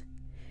surprise.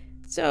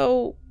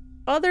 So,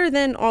 other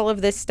than all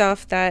of this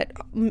stuff that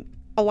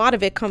a lot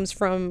of it comes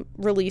from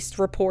released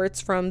reports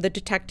from the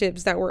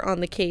detectives that were on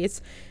the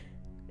case,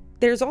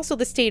 there's also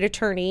the state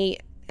attorney,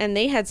 and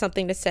they had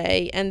something to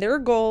say, and their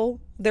goal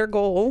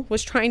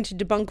was trying to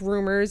debunk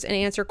rumors and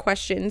answer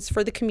questions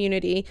for the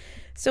community.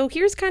 So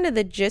here's kind of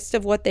the gist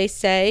of what they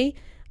say.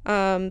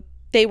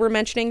 They were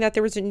mentioning that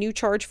there was a new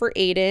charge for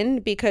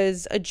Aiden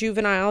because a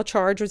juvenile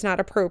charge was not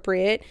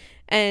appropriate,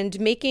 and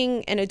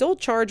making an adult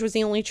charge was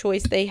the only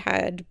choice they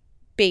had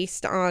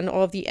based on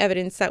all of the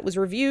evidence that was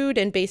reviewed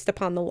and based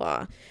upon the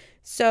law.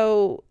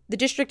 So the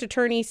district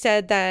attorney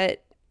said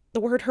that the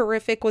word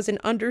horrific was an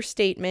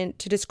understatement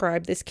to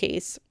describe this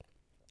case.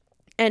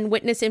 And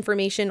witness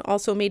information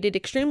also made it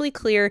extremely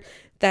clear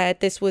that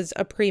this was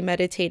a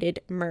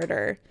premeditated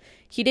murder.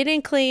 He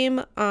didn't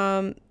claim,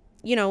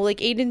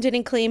 Aiden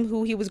didn't claim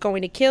who he was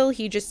going to kill.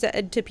 He just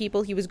said to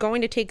people he was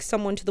going to take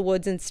someone to the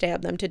woods and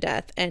stab them to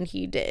death, and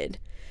he did.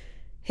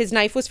 His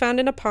knife was found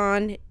in a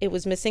pond. It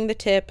was missing the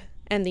tip,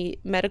 and the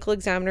medical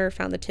examiner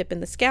found the tip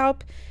in the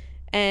scalp.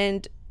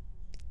 And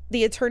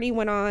the attorney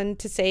went on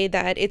to say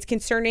that it's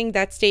concerning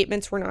that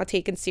statements were not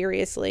taken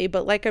seriously.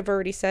 But like I've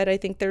already said, I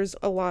think there's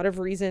a lot of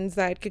reasons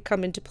that could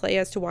come into play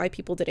as to why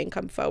people didn't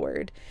come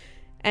forward.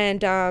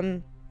 And,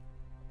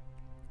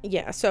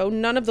 so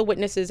none of the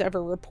witnesses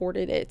ever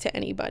reported it to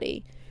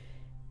anybody.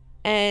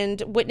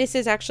 And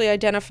witnesses actually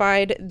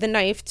identified the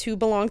knife to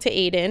belong to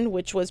Aiden,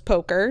 which was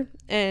poker.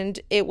 And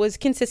it was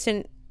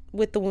consistent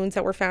with the wounds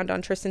that were found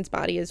on Tristan's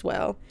body as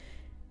well.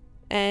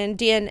 And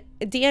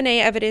DNA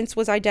evidence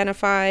was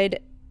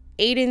identified.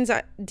 Aiden's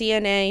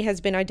DNA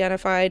has been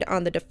identified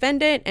on the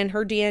defendant, and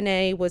her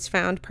DNA was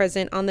found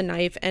present on the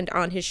knife and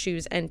on his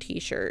shoes and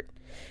t-shirt.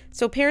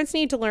 So parents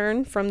need to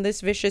learn from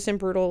this vicious and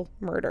brutal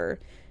murder.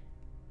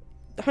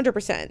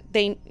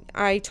 100%.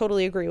 I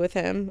totally agree with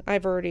him.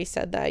 I've already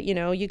said that,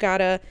 you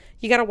gotta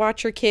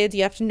watch your kids.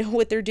 You have to know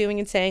what they're doing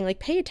and saying, like,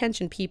 pay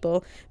attention,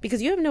 people,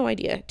 because you have no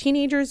idea.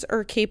 Teenagers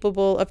are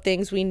capable of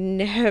things we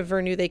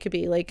never knew they could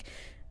be. Like,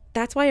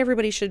 that's why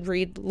everybody should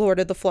read Lord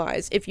of the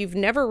Flies. If you've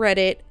never read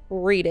it,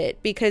 read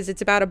it, because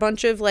it's about a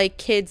bunch of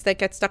kids that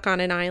get stuck on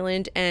an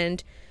island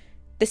and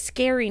the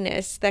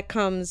scariness that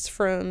comes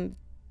from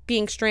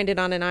being stranded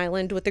on an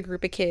island with a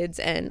group of kids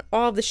and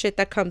all the shit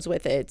that comes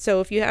with it.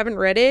 So if you haven't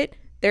read it,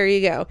 there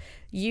you go.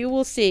 You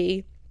will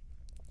see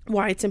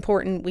why it's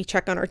important we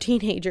check on our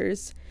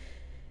teenagers.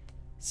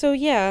 So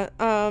yeah,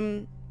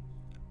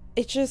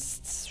 it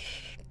just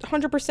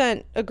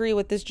 100% agree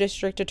with this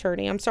district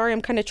attorney. I'm sorry,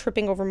 I'm kind of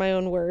tripping over my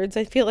own words.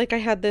 I feel like I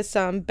had this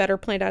better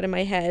planned out in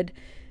my head.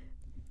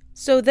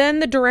 So then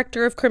the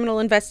director of criminal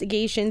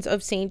investigations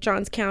of St.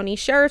 Johns County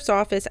Sheriff's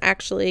Office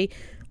actually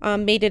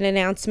made an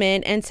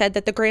announcement and said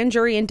that the grand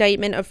jury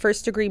indictment of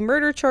first-degree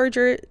murder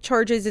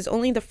charges is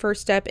only the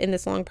first step in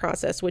this long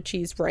process, which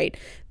he's right.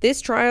 This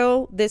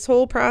trial, this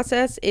whole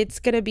process, it's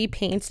going to be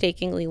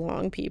painstakingly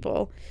long,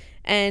 people.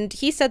 And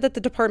he said that the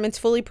department's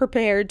fully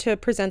prepared to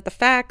present the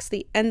facts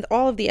and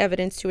all of the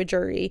evidence to a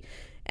jury.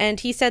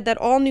 And he said that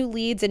all new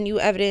leads and new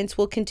evidence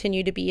will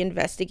continue to be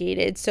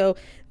investigated. So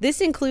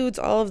this includes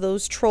all of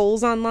those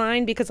trolls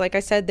online, because like I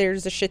said,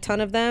 there's a shit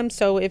ton of them.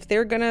 So if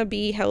they're going to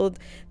be held,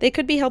 they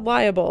could be held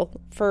liable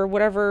for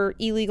whatever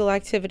illegal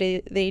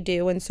activity they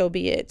do, and so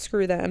be it.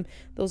 Screw them,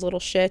 those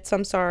little shits.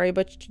 I'm sorry,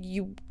 but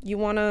you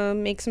want to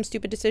make some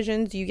stupid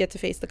decisions, you get to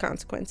face the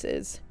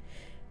consequences.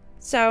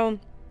 So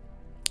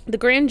the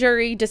grand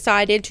jury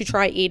decided to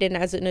try Aiden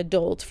as an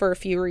adult for a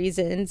few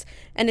reasons,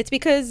 and it's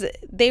because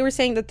they were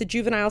saying that the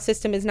juvenile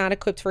system is not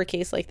equipped for a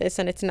case like this,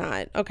 and it's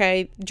not,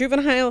 okay?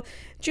 Juvenile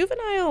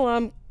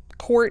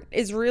court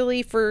is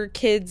really for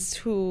kids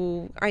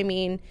who,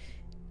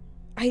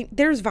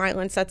 there's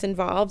violence that's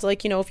involved,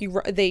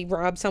 if they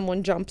rob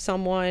someone, jump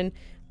someone,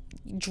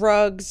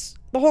 drugs,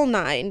 the whole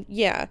nine,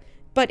 yeah,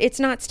 but it's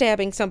not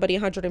stabbing somebody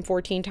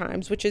 114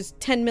 times, which is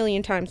 10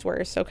 million times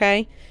worse,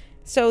 okay?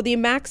 So the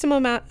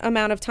maximum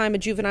amount of time a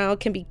juvenile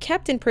can be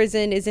kept in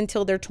prison is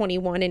until they're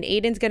 21, and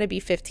Aiden's going to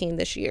be 15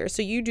 this year.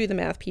 So you do the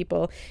math,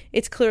 people.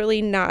 It's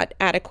clearly not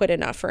adequate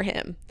enough for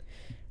him.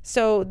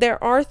 So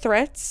there are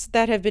threats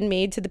that have been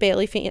made to the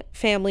Bailey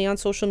family on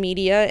social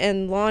media,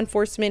 and law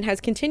enforcement has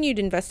continued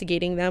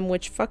investigating them,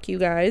 which, fuck you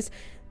guys.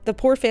 The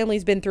poor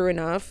family's been through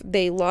enough.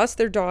 They lost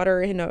their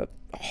daughter in a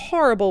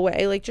horrible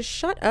way. Just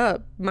shut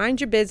up. Mind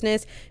your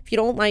business. If you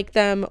don't like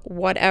them,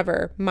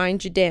 whatever.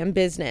 Mind your damn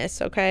business,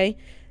 okay?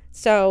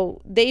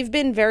 So they've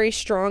been very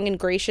strong and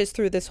gracious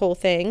through this whole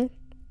thing.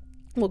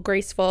 Well,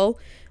 graceful.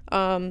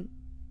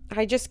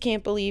 I just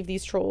can't believe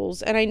these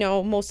trolls. And I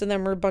know most of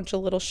them are a bunch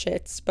of little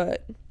shits,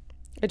 but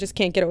I just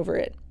can't get over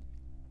it.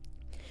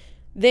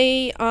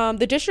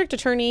 The district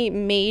attorney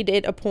made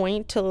it a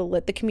point to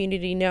let the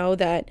community know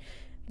that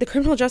the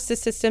criminal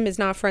justice system is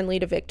not friendly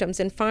to victims.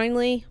 And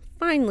finally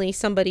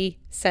somebody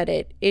said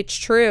it. It's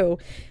true.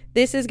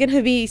 This is going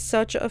to be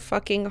such a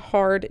fucking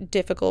hard,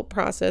 difficult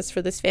process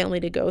for this family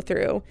to go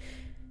through.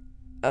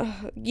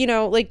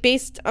 Like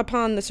based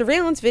upon the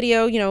surveillance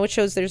video, it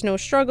shows there's no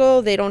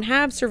struggle. They don't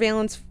have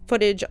surveillance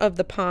footage of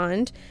the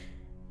pond.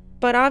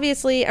 But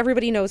obviously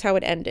everybody knows how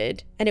it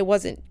ended, and it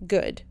wasn't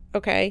good.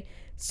 Okay.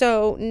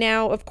 So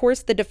now, of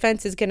course, the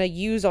defense is going to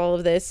use all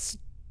of this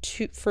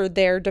for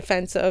their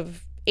defense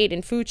of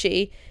Aiden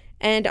Fucci.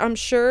 And I'm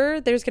sure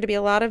there's going to be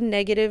a lot of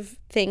negative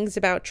things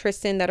about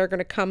Tristan that are going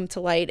to come to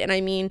light. And I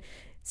mean,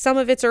 some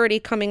of it's already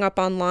coming up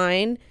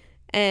online,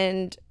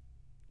 and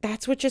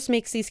that's what just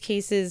makes these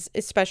cases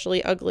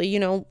especially ugly.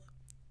 Aiden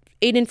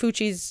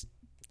Fucci's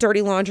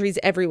dirty laundry is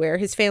everywhere.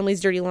 His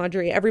family's dirty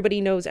laundry. Everybody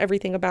knows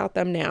everything about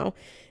them now.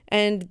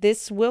 And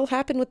this will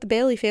happen with the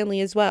Bailey family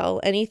as well.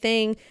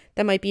 Anything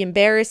that might be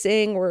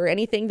embarrassing or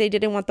anything they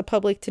didn't want the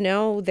public to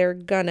know, they're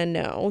gonna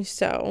know.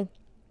 So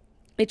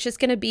it's just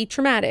gonna be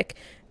traumatic.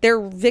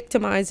 They're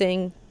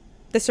victimizing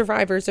the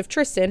survivors of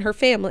Tristan, her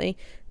family.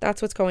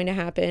 That's what's going to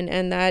happen.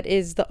 And that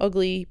is the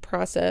ugly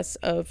process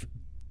of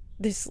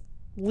this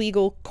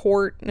legal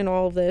court and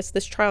all of this.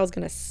 This trial is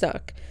going to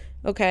suck.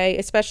 Okay.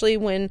 Especially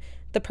when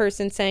the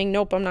person's saying,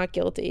 nope, I'm not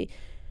guilty.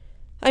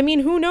 I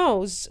mean, who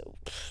knows?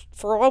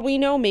 For all we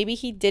know, maybe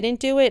he didn't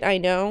do it. I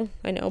know.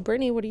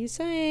 Brittany, what are you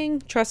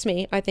saying? Trust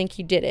me, I think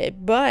he did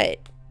it. But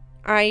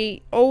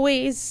I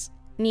always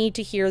need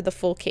to hear the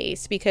full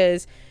case,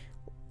 because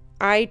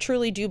I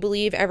truly do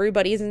believe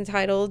everybody is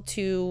entitled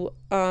to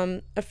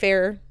a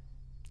fair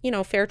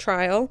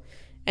trial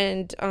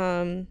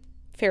and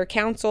fair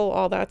counsel,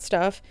 all that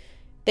stuff.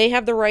 They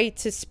have the right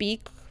to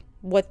speak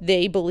what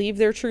they believe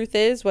their truth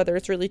is, whether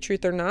it's really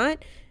truth or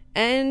not.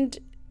 And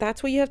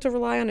that's what you have to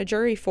rely on a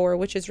jury for,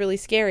 which is really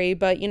scary.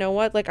 But you know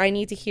what? Like, I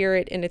need to hear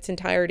it in its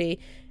entirety.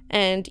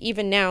 And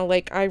even now,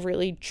 like, I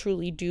really,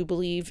 truly do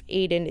believe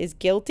Aiden is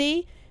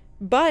guilty.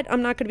 But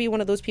I'm not going to be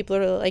one of those people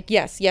that are like,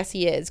 yes,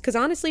 he is. Because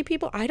honestly,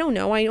 people, I don't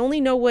know. I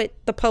only know what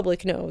the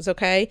public knows,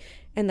 okay?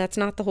 And that's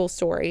not the whole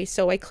story.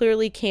 So I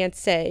clearly can't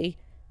say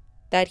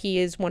that he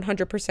is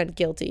 100%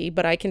 guilty.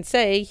 But I can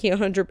say he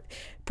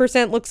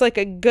 100% looks like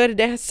a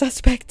good-ass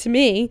suspect to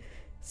me.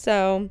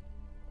 So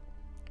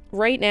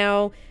right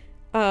now,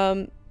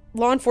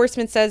 law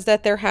enforcement says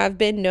that there have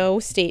been no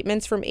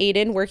statements from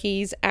Aiden where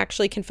he's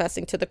actually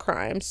confessing to the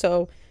crime.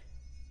 So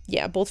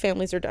yeah, both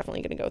families are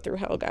definitely going to go through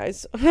hell,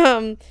 guys.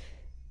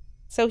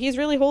 So he's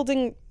really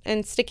holding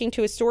and sticking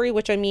to his story,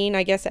 which, I mean,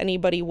 I guess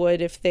anybody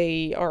would if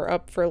they are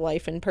up for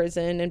life in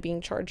prison and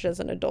being charged as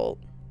an adult.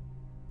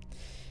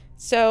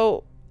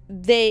 So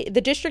the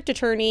district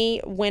attorney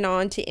went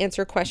on to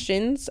answer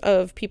questions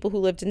of people who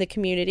lived in the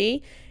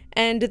community.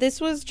 And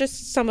this was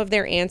just some of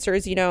their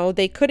answers.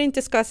 They couldn't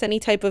discuss any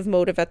type of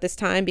motive at this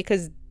time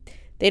because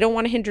they don't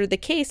want to hinder the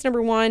case,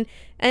 number one.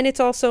 And it's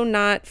also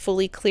not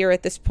fully clear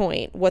at this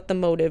point what the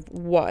motive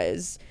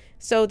was.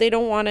 So they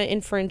don't want to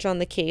infringe on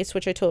the case,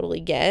 which I totally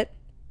get.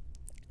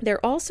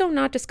 They're also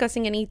not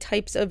discussing any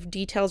types of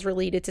details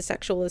related to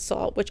sexual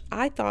assault, which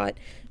I thought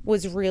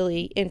was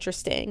really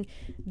interesting.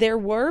 There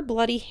were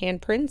bloody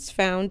handprints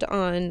found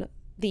on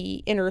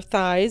the inner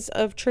thighs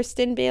of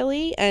Tristan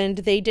Bailey, and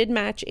they did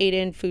match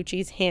Aiden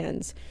Fucci's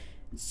hands.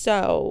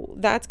 So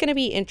that's going to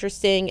be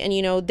interesting.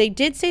 And, they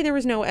did say there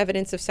was no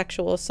evidence of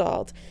sexual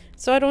assault.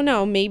 So I don't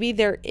know, maybe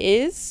there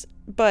is,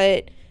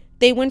 but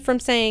they went from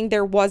saying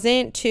there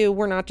wasn't to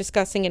we're not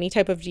discussing any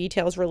type of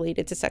details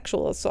related to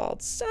sexual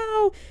assault.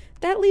 So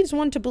that leaves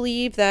one to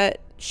believe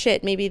that,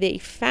 shit, maybe they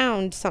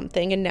found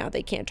something and now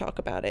they can't talk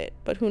about it.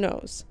 But who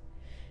knows?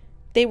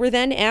 They were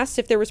then asked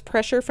if there was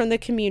pressure from the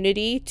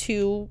community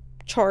to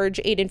charge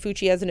Aiden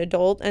Fucci as an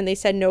adult, and they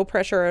said no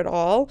pressure at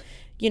all.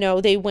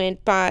 They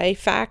went by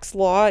facts,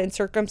 law, and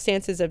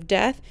circumstances of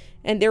death,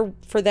 and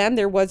for them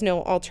there was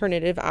no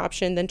alternative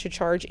option than to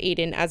charge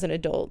Aiden as an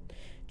adult.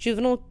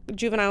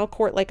 Juvenile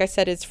court, like I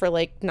said, is for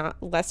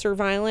not lesser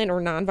violent or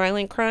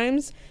non-violent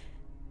crimes.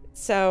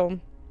 So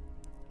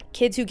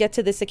kids who get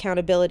to this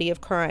accountability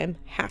of crime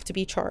have to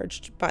be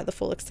charged by the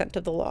full extent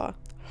of the law.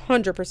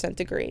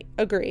 100%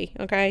 agree,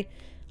 okay?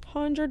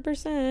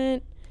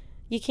 100%.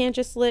 You can't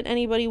just let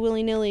anybody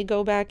willy-nilly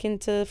go back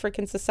into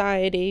freaking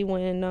society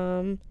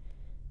when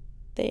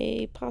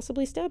they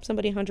possibly stabbed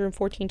somebody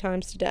 114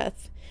 times to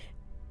death.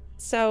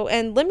 So,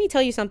 and let me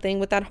tell you something,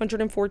 with that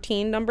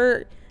 114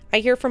 number, I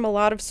hear from a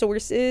lot of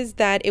sources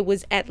that it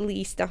was at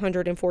least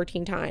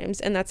 114 times,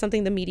 and that's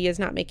something the media is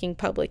not making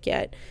public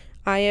yet.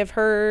 I have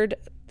heard,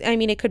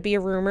 it could be a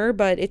rumor,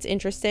 but it's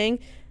interesting,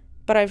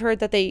 but I've heard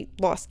that they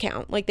lost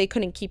count, they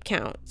couldn't keep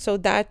count. So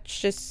that's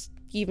just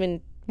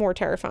even more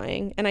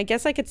terrifying. And I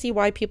guess I could see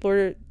why people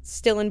are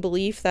still in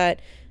belief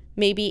that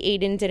maybe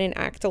Aiden didn't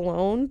act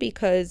alone,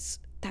 because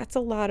that's a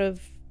lot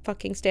of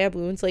fucking stab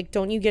wounds.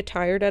 Don't you get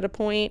tired at a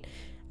point?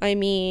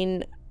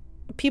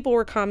 People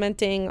were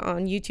commenting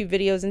on YouTube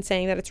videos and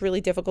saying that it's really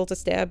difficult to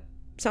stab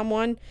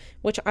someone,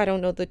 which I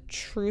don't know the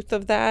truth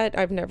of that.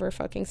 I've never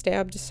fucking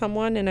stabbed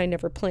someone and I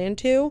never plan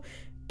to.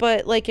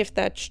 But if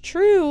that's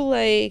true,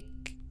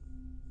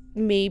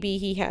 maybe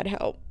he had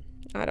help.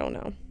 I don't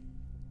know.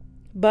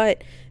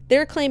 But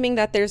they're claiming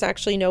that there's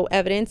actually no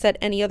evidence that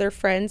any other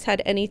friends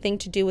had anything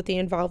to do with the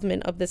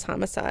involvement of this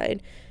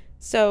homicide.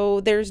 So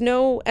there's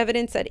no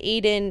evidence that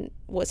Aiden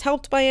was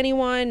helped by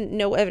anyone,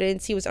 no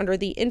evidence he was under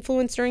the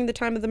influence during the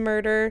time of the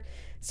murder.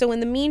 So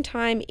in the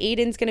meantime,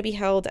 Aiden's going to be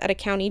held at a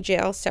county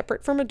jail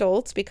separate from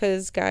adults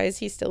because, guys,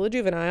 he's still a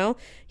juvenile.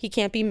 He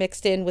can't be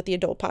mixed in with the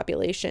adult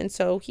population.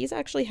 So he's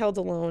actually held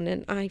alone,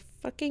 and I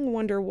fucking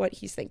wonder what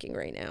he's thinking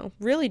right now.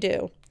 Really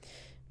do.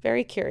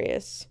 Very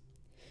curious.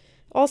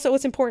 Also,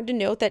 it's important to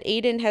note that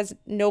Aiden has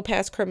no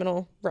past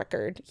criminal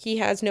record. He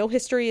has no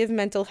history of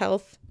mental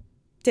health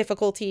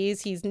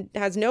difficulties. He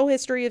has no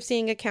history of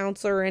seeing a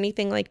counselor or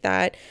anything like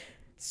that.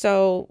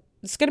 So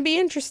it's going to be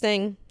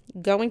interesting.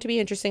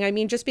 I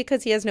mean, just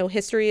because he has no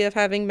history of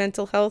having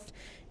mental health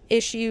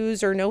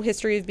issues or no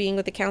history of being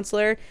with a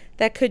counselor,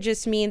 that could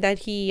just mean that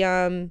he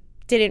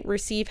didn't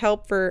receive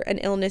help for an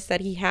illness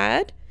that he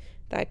had.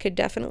 That could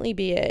definitely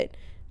be it.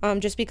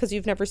 Just because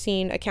you've never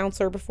seen a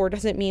counselor before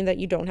doesn't mean that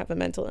you don't have a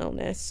mental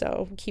illness.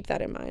 So keep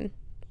that in mind.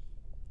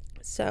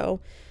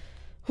 So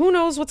who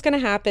knows what's going to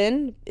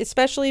happen,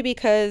 especially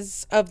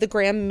because of the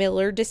Graham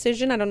Miller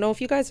decision. I don't know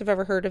if you guys have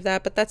ever heard of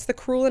that, but that's the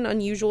cruel and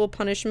unusual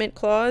punishment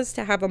clause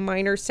to have a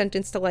minor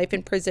sentenced to life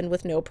in prison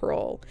with no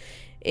parole.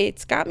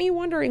 It's got me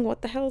wondering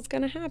what the hell is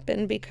going to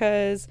happen,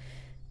 because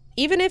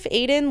even if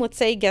Aiden, let's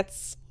say,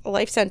 gets a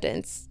life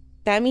sentence,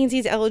 that means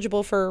he's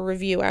eligible for a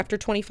review after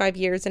 25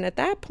 years. And at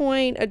that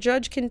point, a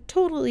judge can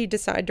totally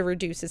decide to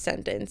reduce his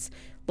sentence,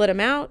 let him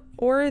out,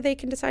 or they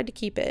can decide to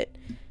keep it.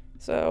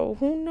 So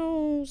who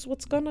knows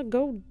what's going to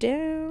go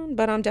down,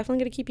 but I'm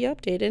definitely going to keep you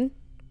updated.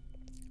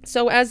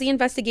 So as the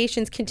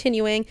investigation's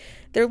continuing,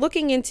 they're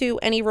looking into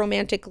any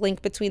romantic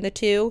link between the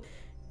two.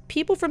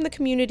 People from the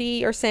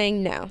community are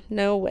saying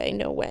no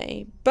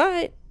way.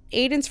 But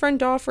Aiden's friend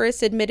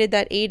Dofris admitted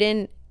that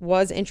Aiden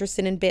was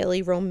interested in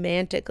Bailey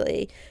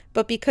romantically,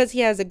 but because he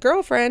has a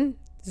girlfriend,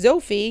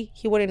 Zophie,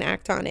 he wouldn't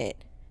act on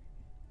it.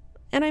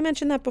 And I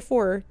mentioned that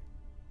before,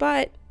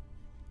 but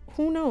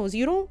who knows?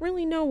 You don't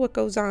really know what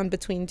goes on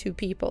between two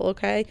people,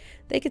 okay?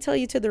 They could tell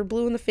you till they're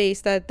blue in the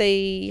face that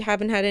they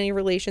haven't had any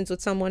relations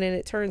with someone, and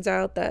it turns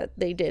out that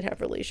they did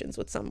have relations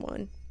with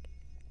someone.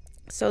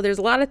 So there's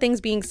a lot of things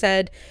being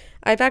said.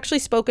 I've actually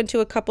spoken to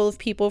a couple of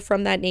people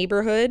from that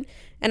neighborhood,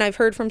 and I've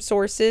heard from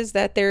sources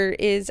that there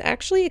is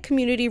actually a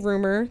community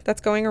rumor that's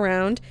going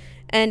around,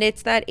 and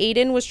it's that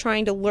Aiden was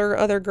trying to lure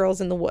other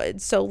girls in the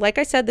woods. So like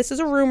I said, this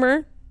is a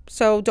rumor,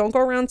 so don't go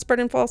around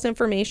spreading false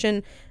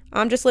information.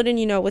 I'm just letting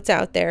you know what's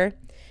out there.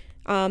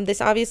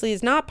 This obviously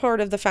is not part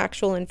of the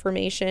factual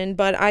information,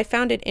 but I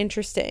found it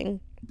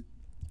interesting.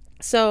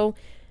 So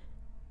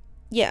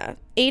yeah,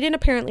 Aiden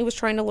apparently was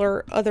trying to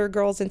lure other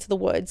girls into the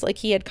woods. Like,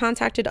 he had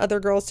contacted other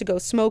girls to go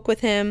smoke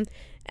with him.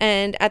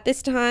 And at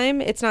this time,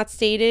 it's not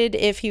stated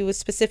if he was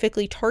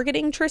specifically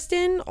targeting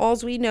Tristan. All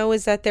we know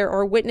is that there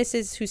are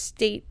witnesses who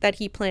state that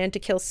he planned to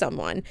kill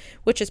someone,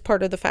 which is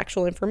part of the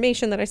factual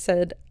information that I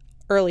said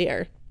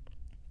earlier.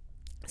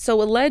 So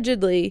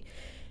allegedly,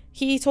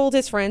 he told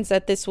his friends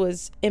that this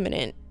was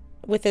imminent.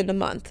 Within a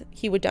month,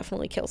 he would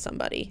definitely kill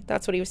somebody.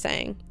 That's what he was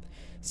saying.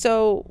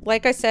 So,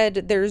 like I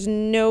said, there's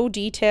no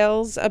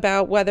details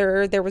about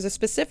whether there was a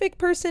specific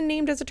person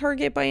named as a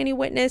target by any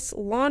witness.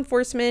 Law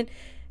enforcement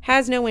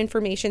has no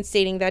information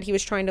stating that he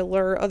was trying to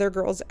lure other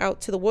girls out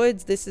to the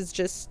woods. This is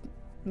just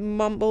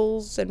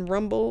mumbles and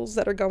rumbles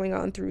that are going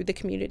on through the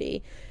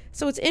community.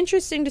 So it's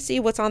interesting to see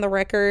what's on the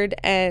record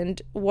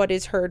and what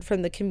is heard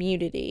from the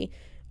community.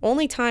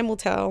 Only time will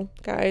tell,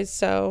 guys.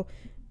 So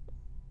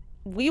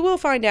we will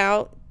find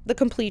out the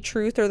complete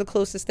truth or the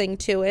closest thing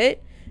to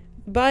it.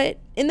 But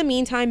in the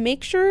meantime,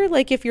 make sure,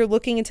 like, if you're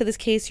looking into this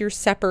case, you're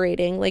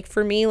separating. Like,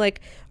 for me, like,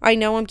 I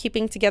know I'm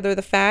keeping together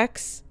the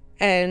facts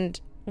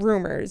and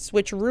rumors,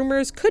 which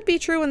rumors could be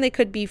true and they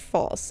could be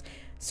false.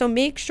 So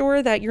make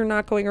sure that you're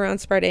not going around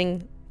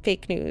spreading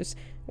fake news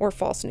or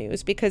false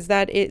news, because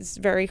that is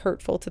very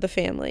hurtful to the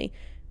family.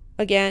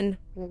 Again,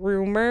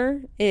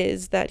 rumor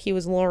is that he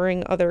was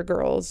luring other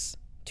girls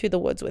to the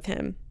woods with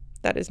him.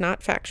 That is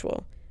not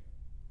factual.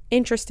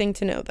 Interesting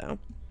to know, though.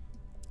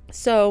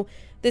 So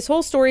this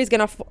whole story is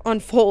going to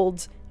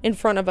unfold in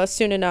front of us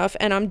soon enough,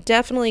 and I'm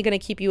definitely going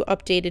to keep you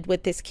updated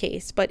with this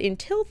case. But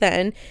until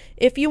then,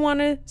 if you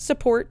want to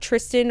support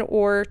Tristan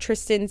or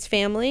Tristan's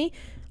family,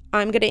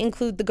 I'm going to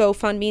include the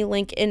GoFundMe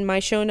link in my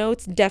show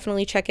notes.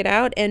 Definitely check it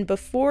out. And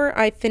before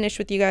I finish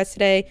with you guys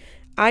today,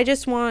 I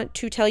just want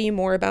to tell you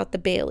more about the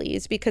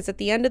Baileys, because at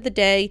the end of the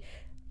day,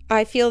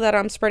 I feel that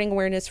I'm spreading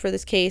awareness for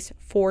this case,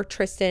 for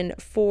Tristan,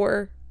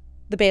 for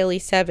the Bailey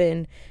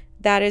 7.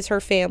 That is her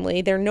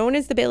family. They're known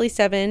as the Bailey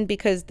 7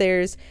 because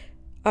there's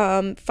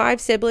 5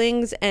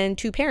 siblings and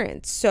 2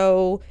 parents.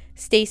 So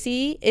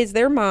Stacy is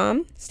their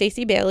mom,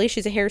 Stacy Bailey.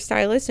 She's a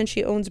hairstylist and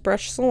she owns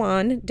Brush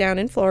Salon down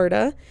in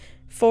Florida.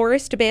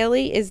 Forrest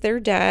Bailey is their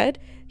dad.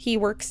 He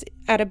works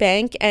at a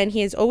bank and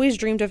he has always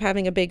dreamed of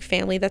having a big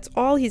family. That's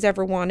all he's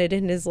ever wanted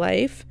in his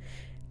life.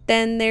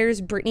 Then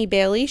there's Brittany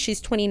Bailey.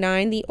 She's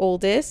 29, the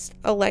oldest.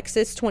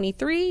 Alexis,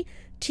 23.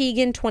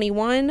 Tegan,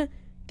 21.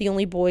 the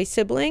only boy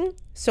sibling.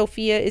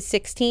 Sophia is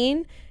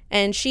 16,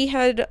 and she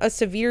had a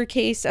severe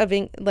case of,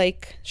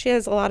 she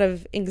has a lot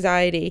of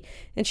anxiety,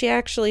 and she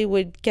actually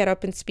would get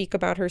up and speak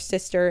about her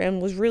sister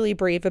and was really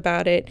brave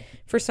about it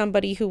for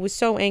somebody who was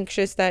so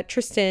anxious that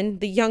Tristan,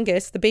 the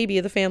youngest, the baby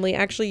of the family,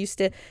 actually used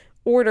to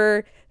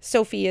order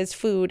Sophia's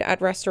food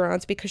at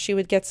restaurants because she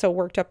would get so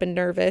worked up and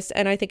nervous.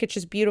 And I think it's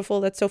just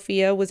beautiful that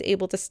Sophia was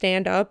able to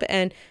stand up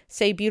and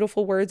say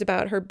beautiful words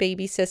about her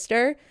baby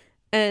sister.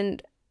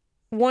 And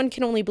one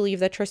can only believe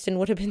that Tristan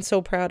would have been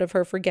so proud of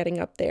her for getting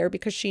up there,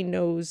 because she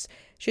knows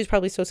she was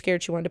probably so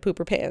scared she wanted to poop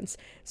her pants.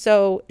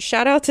 So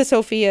shout out to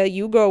Sophia.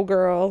 You go,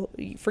 girl,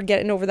 for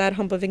getting over that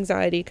hump of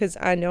anxiety, because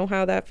I know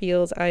how that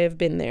feels. I have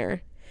been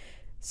there.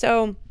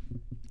 So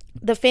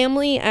the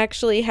family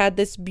actually had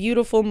this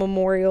beautiful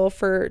memorial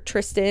for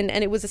Tristan,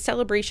 and it was a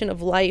celebration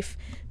of life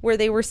where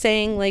they were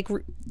saying like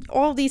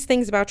all these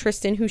things about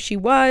Tristan, who she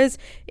was.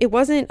 It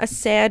wasn't a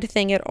sad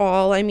thing at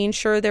all. I mean,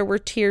 sure, there were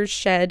tears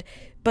shed,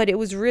 but it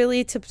was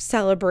really to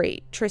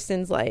celebrate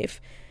Tristan's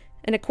life.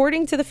 And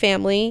according to the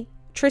family,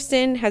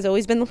 Tristan has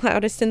always been the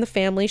loudest in the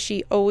family.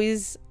 She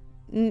always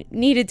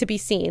needed to be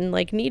seen,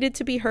 like needed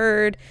to be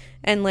heard,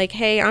 and like,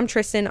 hey, I'm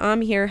Tristan,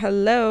 I'm here,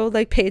 hello,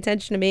 like pay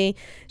attention to me.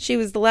 She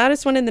was the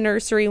loudest one in the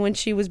nursery when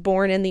she was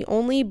born, and the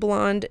only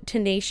blonde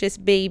tenacious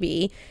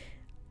baby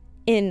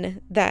in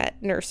that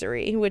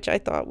nursery, which I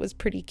thought was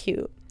pretty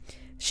cute.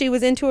 She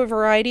was into a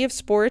variety of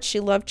sports. She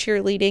loved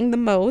cheerleading the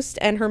most,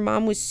 and her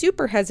mom was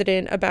super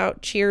hesitant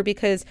about cheer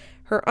because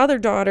her other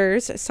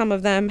daughters, some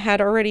of them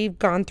had already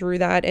gone through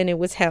that, and it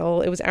was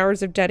hell. It was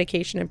hours of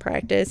dedication and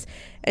practice,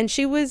 and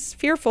she was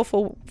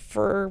fearful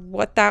for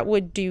what that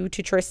would do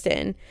to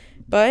Tristan.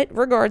 But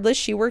regardless,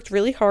 she worked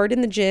really hard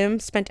in the gym,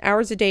 spent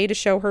hours a day to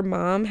show her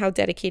mom how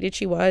dedicated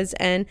she was,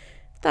 and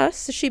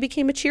thus she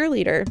became a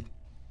cheerleader.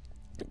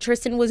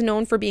 Tristan was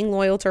known for being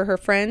loyal to her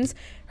friends.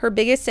 Her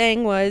biggest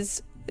saying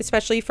was,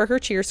 especially for her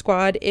cheer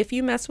squad, if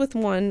you mess with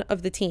one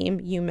of the team,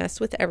 you mess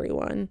with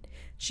everyone.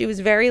 She was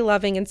very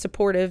loving and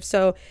supportive,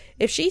 so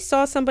if she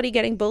saw somebody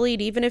getting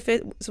bullied, even if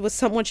it was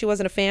someone she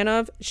wasn't a fan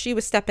of, she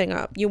was stepping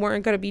up. You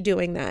weren't going to be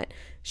doing that.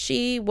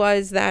 She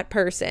was that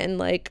person,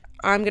 like,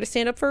 I'm going to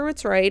stand up for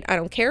what's right. I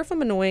don't care if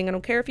I'm annoying. I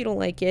don't care if you don't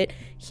like it.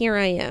 Here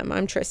I am.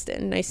 I'm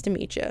Tristan. Nice to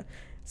meet you.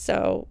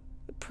 So,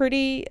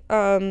 pretty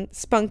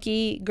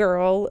spunky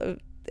girl,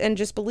 and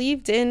just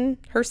believed in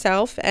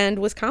herself and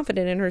was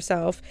confident in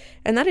herself.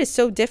 And that is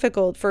so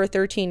difficult for a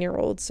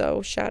 13-year-old.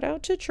 So shout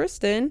out to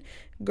Tristan.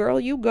 Girl,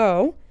 you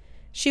go.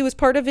 She was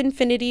part of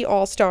Infinity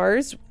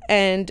All-Stars,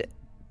 and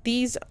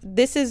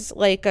this is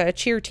like a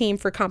cheer team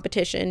for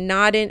competition,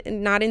 not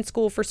in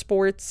school for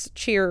sports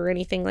cheer or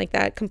anything like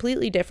that.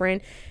 Completely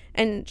different.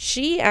 And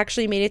she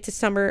actually made it to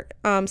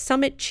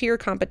Summit cheer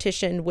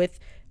competition with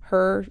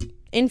her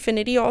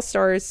Infinity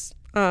All-Stars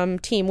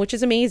team, which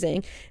is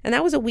amazing. And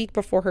that was a week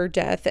before her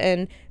death.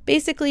 And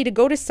basically, to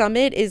go to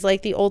Summit is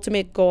like the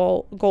ultimate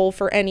goal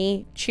for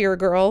any cheer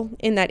girl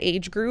in that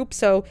age group.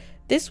 So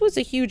this was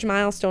a huge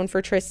milestone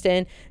for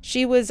Tristan.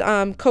 She was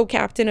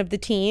co-captain of the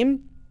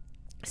team,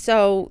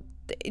 so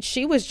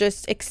she was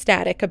just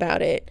ecstatic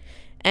about it.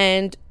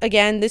 And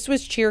again, this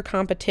was cheer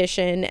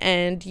competition,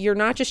 and you're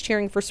not just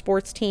cheering for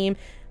sports team.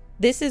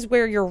 This is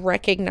where you're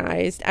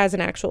recognized as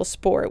an actual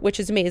sport, which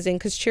is amazing,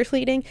 because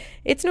cheerleading,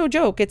 it's no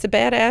joke. It's a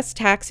badass,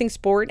 taxing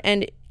sport,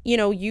 and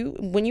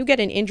when you get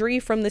an injury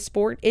from the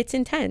sport, it's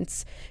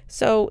intense.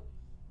 So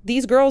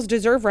these girls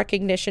deserve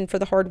recognition for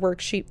the hard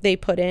work they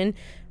put in.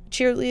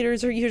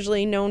 Cheerleaders are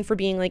usually known for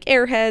being like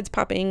airheads,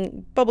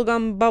 popping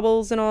bubblegum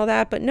bubbles and all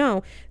that, but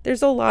no,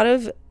 there's a lot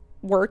of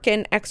work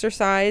and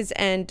exercise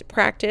and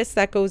practice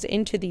that goes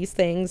into these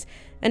things,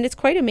 and it's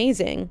quite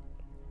amazing.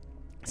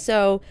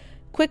 So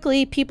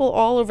quickly, people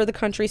all over the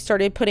country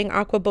started putting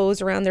aqua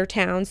bows around their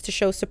towns to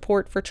show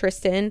support for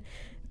Tristan.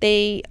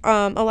 A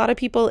lot of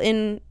people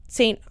in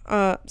St.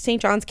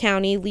 Johns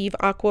County leave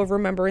aqua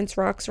remembrance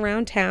rocks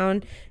around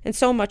town, and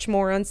so much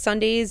more. On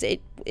Sundays,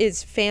 it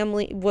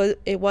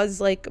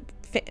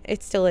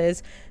still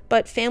is,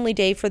 but family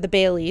day for the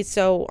Baileys.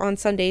 So on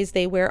Sundays,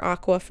 they wear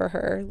aqua for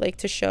her, like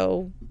to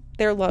show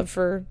their love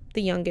for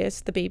the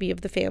youngest, the baby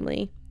of the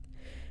family.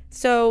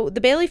 So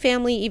the Bailey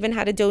family even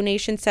had a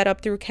donation set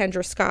up through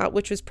Kendra Scott,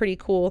 which was pretty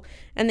cool.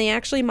 And they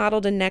actually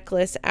modeled a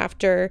necklace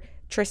after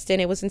Tristan.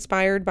 It was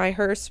inspired by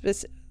her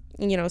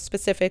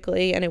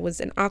specifically, and it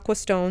was an aqua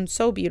stone,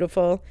 so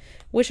beautiful.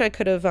 Wish I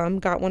could have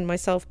got one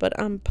myself, but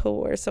I'm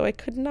poor, so I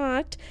could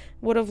not.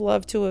 Would have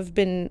loved to have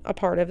been a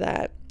part of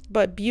that.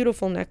 But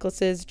beautiful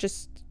necklaces,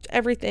 just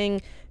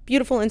everything,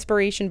 beautiful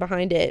inspiration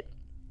behind it.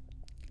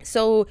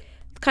 So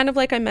kind of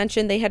like I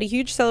mentioned, they had a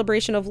huge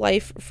celebration of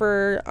life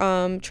for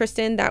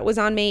Tristan. That was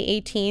on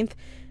May 18th.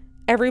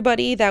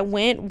 Everybody that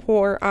went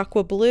wore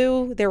aqua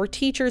blue. There were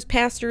teachers,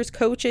 pastors,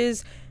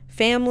 coaches,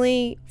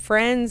 family,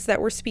 friends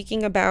that were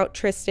speaking about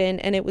Tristan,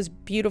 and it was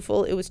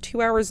beautiful. It was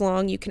 2 hours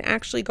long. You can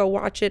actually go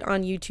watch it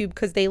on YouTube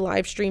because they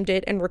live streamed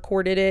it and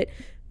recorded it.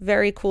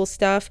 Very cool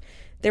stuff.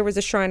 There was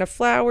a shrine of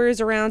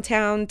flowers around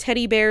town,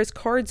 teddy bears,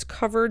 cards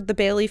covered the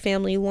Bailey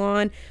family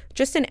lawn,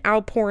 just an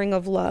outpouring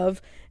of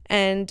love.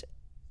 And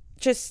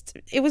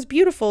it was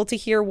beautiful to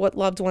hear what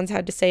loved ones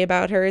had to say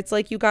about her. It's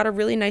like you got a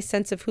really nice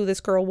sense of who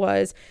this girl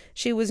was.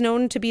 She was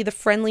known to be the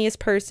friendliest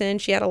person.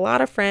 She had a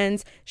lot of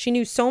friends. She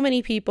knew so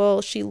many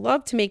people. She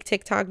loved to make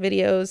TikTok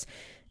videos,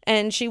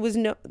 and she was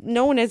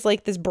known as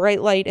like this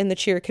bright light in the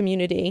cheer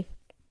community.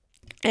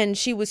 And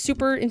she was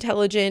super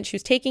intelligent. She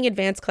was taking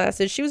advanced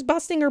classes. She was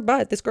busting her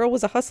butt. This girl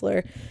was a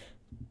hustler.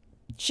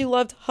 She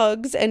loved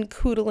hugs and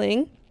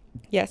coodling.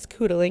 Yes,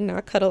 coodling,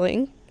 not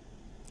cuddling.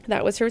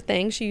 That was her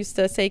thing. She used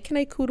to say, "Can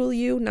I coodle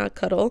you?" Not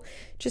cuddle.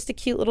 Just a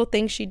cute little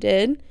thing she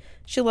did.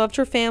 She loved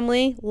her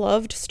family,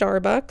 loved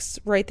Starbucks,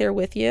 right there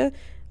with you.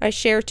 I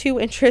share 2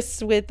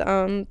 interests with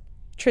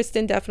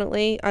Tristan,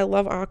 definitely. I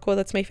love aqua.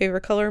 That's my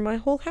favorite color. My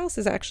whole house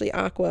is actually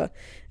aqua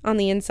on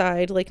the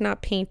inside, like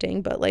not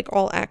painting, but like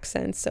all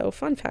accents. So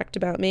fun fact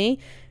about me.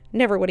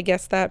 Never would have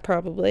guessed that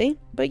probably.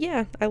 But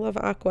yeah, I love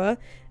aqua.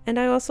 And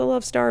I also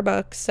love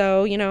Starbucks.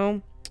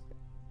 So,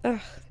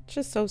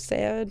 just so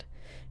sad.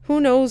 Who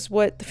knows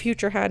what the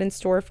future had in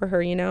store for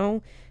her,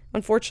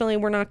 Unfortunately,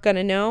 we're not going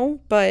to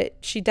know, but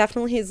she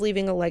definitely is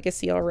leaving a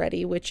legacy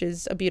already, which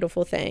is a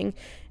beautiful thing.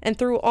 And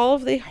through all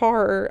of the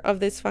horror of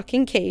this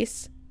fucking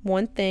case,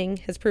 one thing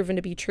has proven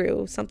to be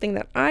true, something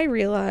that I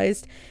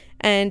realized,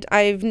 and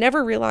I've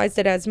never realized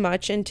it as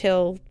much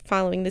until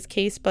following this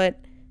case, but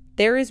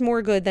there is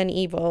more good than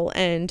evil.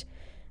 And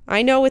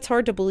I know it's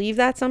hard to believe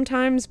that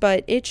sometimes,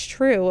 but it's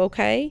true,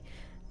 okay?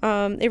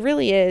 It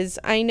really is.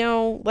 I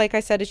know, like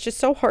I said, it's just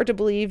so hard to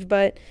believe,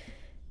 but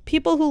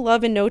people who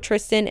love and know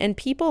Tristan, and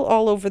people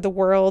all over the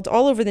world,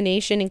 all over the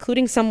nation,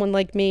 including someone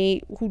like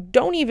me who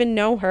don't even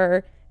know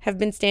her, have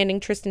been standing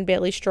Tristan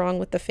Bailey strong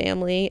with the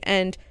family,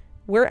 and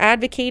we're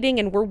advocating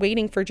and we're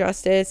waiting for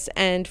justice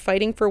and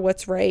fighting for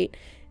what's right.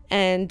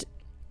 And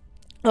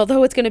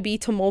although it's going to be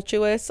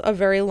tumultuous, a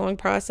very long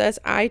process,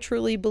 I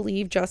truly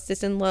believe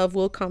justice and love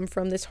will come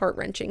from this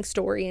heart-wrenching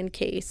story and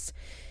case.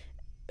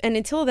 And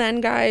until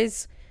then,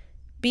 guys,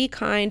 be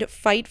kind,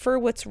 fight for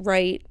what's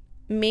right.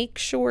 Make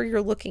sure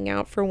you're looking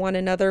out for one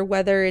another,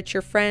 whether it's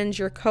your friends,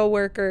 your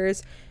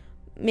coworkers,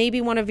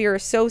 maybe one of your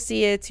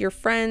associates, your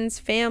friends,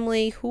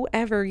 family,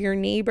 whoever, your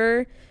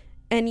neighbor.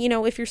 And,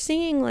 if you're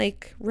seeing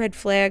like red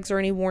flags or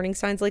any warning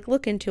signs, like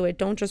look into it.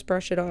 Don't just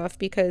brush it off,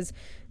 because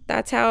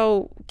that's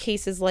how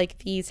cases like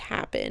these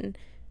happen.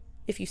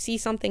 If you see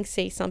something,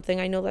 say something.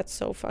 I know that's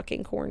so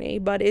fucking corny,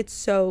 but it's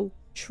so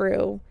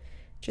true.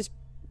 Just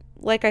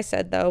like I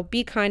said, though,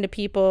 be kind to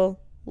people.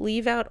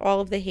 Leave out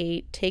all of the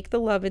hate. Take the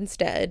love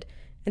instead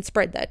and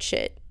spread that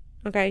shit.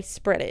 Okay?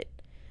 Spread it.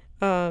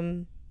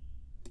 And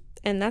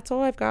that's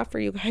all I've got for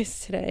you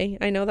guys today.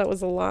 I know that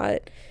was a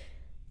lot.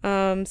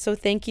 So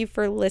thank you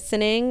for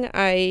listening.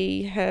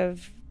 I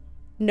have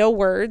no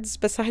words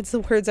besides the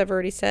words I've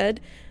already said.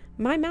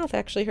 My mouth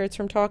actually hurts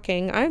from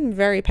talking. I'm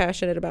very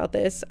passionate about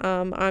this.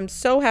 I'm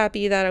so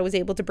happy that I was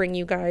able to bring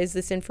you guys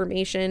this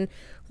information.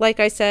 Like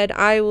I said,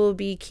 I will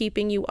be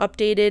keeping you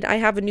updated. I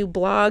have a new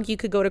blog. You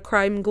could go to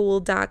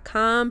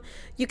crimeghoul.com.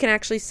 You can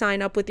actually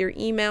sign up with your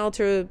email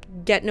to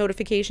get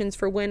notifications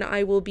for when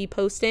I will be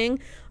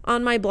posting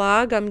on my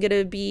blog. I'm going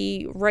to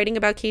be writing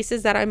about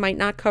cases that I might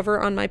not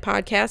cover on my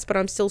podcast, but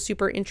I'm still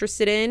super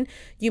interested in.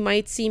 You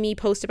might see me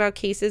post about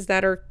cases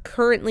that are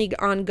currently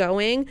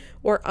ongoing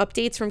or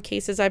updates from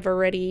cases I've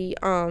already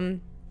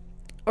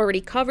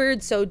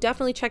covered. So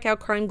definitely check out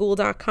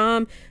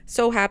crimeghoul.com.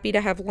 So happy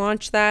to have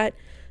launched that.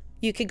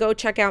 You could go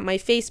check out my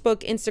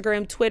Facebook,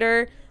 Instagram,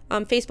 Twitter.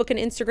 Facebook and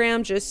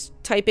Instagram, just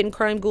type in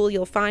Crime Ghoul,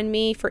 you'll find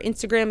me. For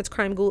Instagram, it's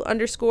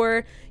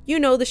crimeghoul_. You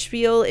know the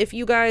spiel. If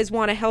you guys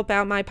want to help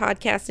out my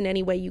podcast in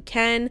any way you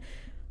can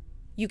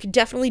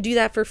definitely do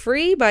that for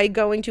free by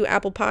going to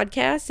Apple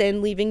Podcasts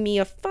and leaving me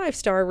a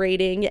 5-star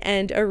rating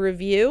and a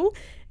review.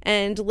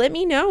 And let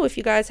me know if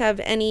you guys have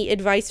any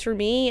advice for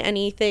me,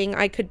 anything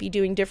I could be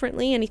doing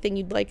differently, anything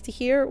you'd like to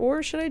hear,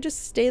 or should I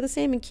just stay the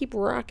same and keep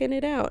rocking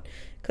it out?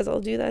 Because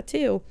I'll do that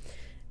too.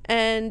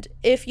 And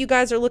if you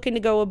guys are looking to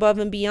go above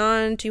and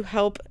beyond to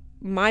help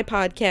my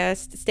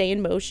podcast stay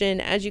in motion,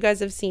 as you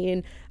guys have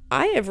seen,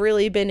 I have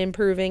really been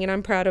improving and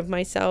I'm proud of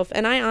myself.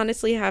 And I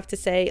honestly have to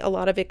say a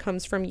lot of it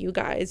comes from you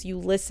guys, you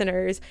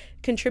listeners,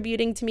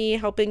 contributing to me,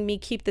 helping me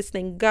keep this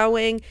thing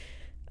going.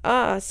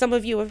 Some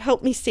of you have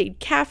helped me stay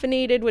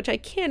caffeinated, which I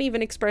can't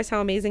even express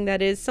how amazing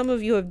that is. Some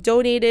of you have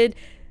donated,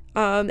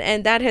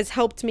 and that has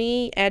helped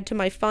me add to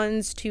my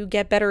funds to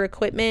get better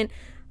equipment.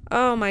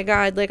 Oh my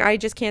God, I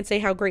just can't say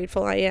how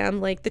grateful I am.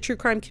 The true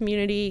crime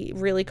community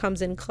really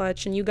comes in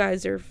clutch, and you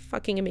guys are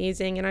fucking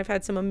amazing, and I've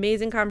had some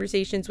amazing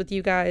conversations with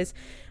you guys.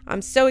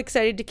 I'm so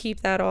excited to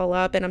keep that all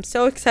up, and I'm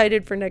so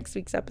excited for next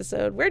week's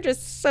episode. We're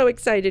just so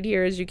excited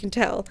here, as you can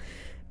tell.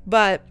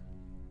 But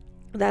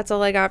that's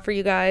all I got for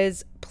you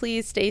guys.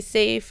 Please stay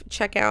safe.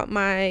 Check out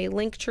my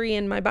link tree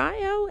in my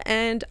bio,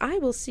 and I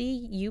will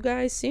see you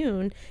guys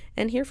soon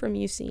and hear from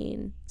you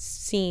soon.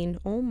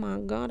 Oh my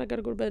God, I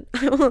gotta go to bed.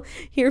 I will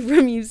hear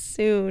from you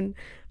soon.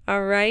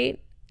 All right.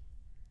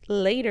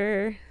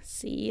 Later.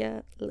 See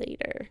ya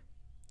later.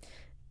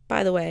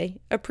 By the way,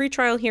 a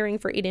pretrial hearing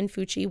for Aiden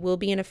Fucci will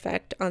be in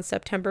effect on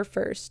September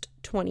 1st,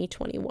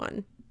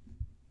 2021.